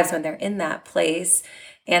their lives when they're in that place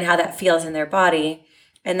and how that feels in their body.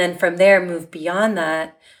 And then from there, move beyond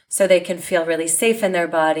that so they can feel really safe in their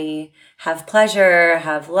body, have pleasure,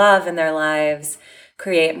 have love in their lives,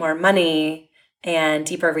 create more money and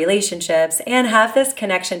deeper relationships, and have this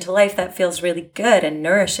connection to life that feels really good and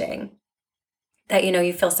nourishing, that,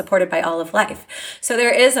 you feel supported by all of life. So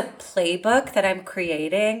there is a playbook that I'm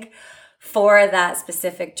creating for that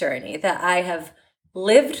specific journey that I have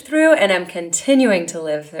lived through and I'm continuing to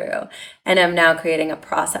live through. And I'm now creating a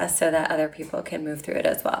process so that other people can move through it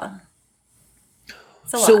as well.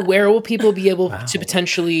 So where will people be able to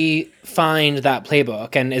potentially find that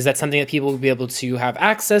playbook? And is that something that people will be able to have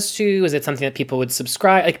access to? Is it something that people would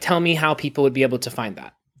subscribe? Like, tell me how people would be able to find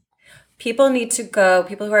that. People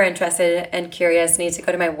who are interested and curious need to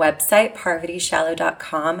go to my website,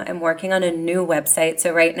 parvatishallow.com. I'm working on a new website.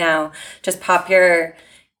 So right now, just pop your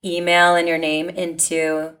email and your name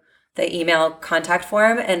into the email contact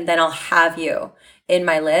form, and then I'll have you in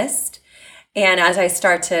my list. And as I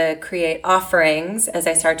start to create offerings, as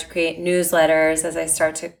I start to create newsletters, as I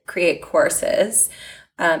start to create courses,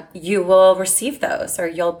 you will receive those, or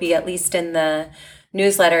you'll be at least in the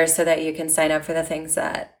newsletters so that you can sign up for the things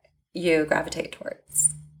that you gravitate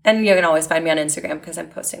towards. And you can always find me on Instagram because I'm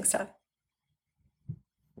posting stuff.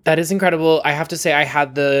 That is incredible. I have to say, I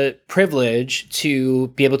had the privilege to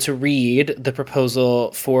be able to read the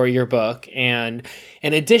proposal for your book. And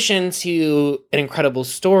in addition to an incredible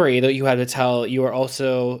story that you had to tell, you are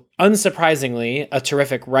also, unsurprisingly, a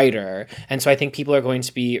terrific writer. And so I think people are going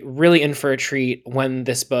to be really in for a treat when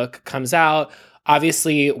this book comes out.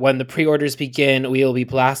 Obviously, when the pre-orders begin, we will be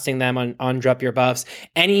blasting them on Drop Your Buffs.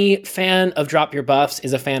 Any fan of Drop Your Buffs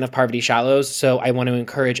is a fan of Parvati Shallows, so I want to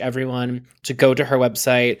encourage everyone to go to her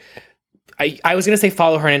website. I was going to say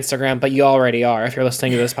follow her on Instagram, but you already are if you're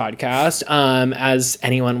listening to this podcast, as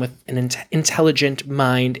anyone with an intelligent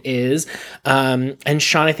mind is. And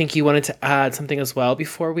Sean, I think you wanted to add something as well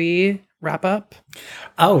before we wrap up.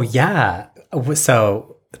 Oh, yeah.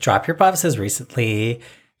 So Drop Your Buffs has recently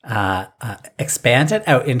expanded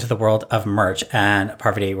out into the world of merch, and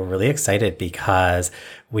Parvati, we're really excited because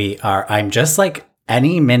I'm just like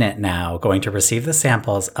any minute now going to receive the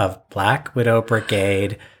samples of Black Widow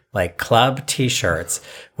Brigade like club t-shirts,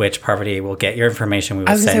 which Parvati will get your information. We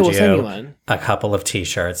will send you a couple of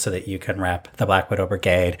t-shirts so that you can rep the Black Widow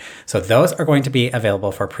Brigade. So those are going to be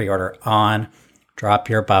available for pre-order on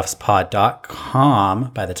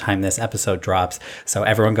dropyourbuffspod.com by the time this episode drops. So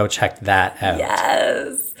everyone go check that out.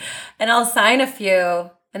 Yes. And I'll sign a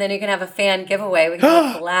few, and then you can have a fan giveaway. We can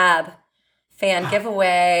have a collab fan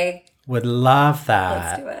giveaway. Would love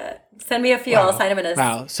that. Let's do it. Send me a few. Wow. I'll sign them in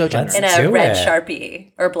a so generous. In a red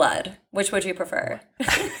Sharpie or blood. Which would you prefer?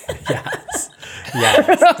 Yes.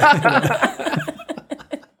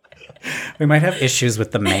 We might have issues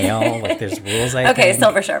with the mail. Like there's rules. I think.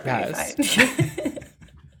 Silver Sharpie. Fine.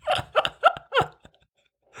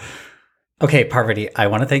 Okay, Parvati, I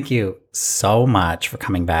want to thank you so much for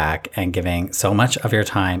coming back and giving so much of your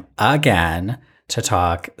time again to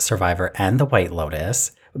talk Survivor and The White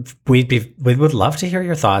Lotus. We would love to hear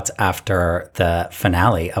your thoughts after the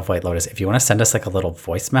finale of White Lotus. If you want to send us like a little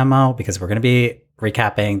voice memo, because we're going to be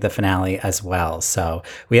recapping the finale as well. So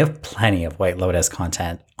we have plenty of White Lotus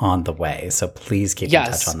content on the way. So please keep in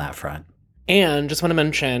touch on that front. And just want to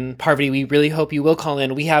mention, Parvati, we really hope you will call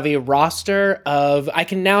in. We have a roster of, I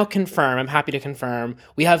can now confirm, I'm happy to confirm,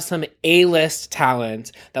 we have some A-list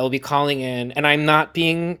talent that will be calling in, and I'm not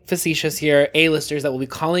being facetious here, A-listers that will be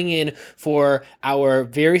calling in for our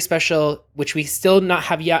very special, which we still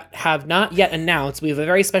have not yet announced. We have a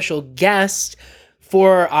very special guest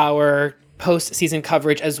for our post-season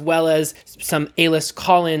coverage, as well as some A-list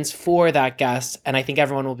call-ins for that guest, and I think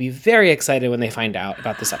everyone will be very excited when they find out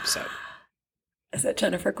about this episode. Is it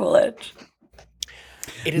Jennifer Coolidge?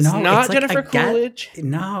 It is not Jennifer Coolidge.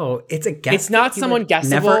 No, it's a guess. It's not someone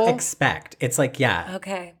guessable. Never expect. It's like, yeah.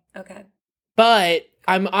 Okay. But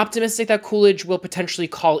I'm optimistic that Coolidge will potentially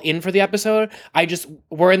call in for the episode.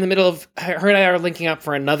 We're in the middle of, her and I are linking up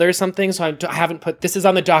for another something, so I haven't this is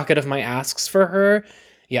on the docket of my asks for her.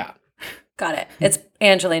 Yeah. Got it. It's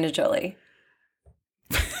Angelina Jolie.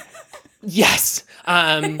 Yes.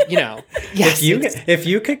 Yes. If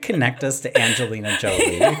you could connect us to Angelina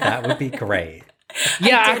Jolie, that would be great.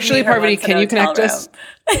 Yeah, actually, Parvati, can you connect us?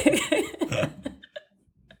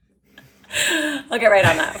 I'll get right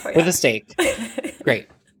on that for you. With a steak. Great.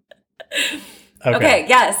 Okay,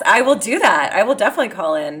 yes, I will do that. I will definitely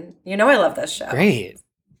call in. You know I love this show. Great.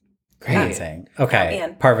 Amazing.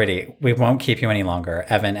 Okay, Parvati, we won't keep you any longer.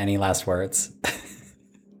 Evan, any last words?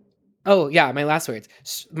 Oh, yeah, my last words.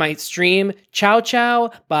 My stream, Ciao Ciao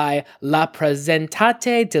by La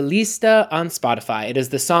Presentate de Lista on Spotify. It is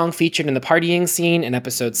the song featured in the partying scene in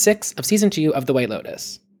episode 6 of season 2 of The White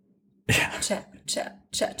Lotus. Ciao, ciao, ciao,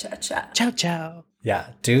 ciao, ciao. Ciao, ciao.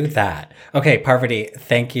 Yeah, do that. Okay, Parvati,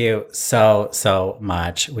 thank you so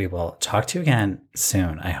much. We will talk to you again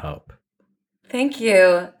soon, I hope. Thank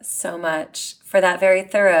you so much for that very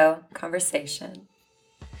thorough conversation.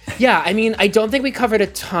 Yeah, I mean, I don't think we covered a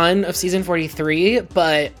ton of season 43,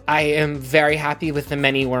 but I am very happy with the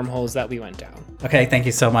many wormholes that we went down. Okay, thank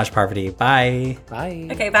you so much, Parvati. Bye. Bye.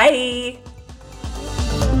 Okay, bye.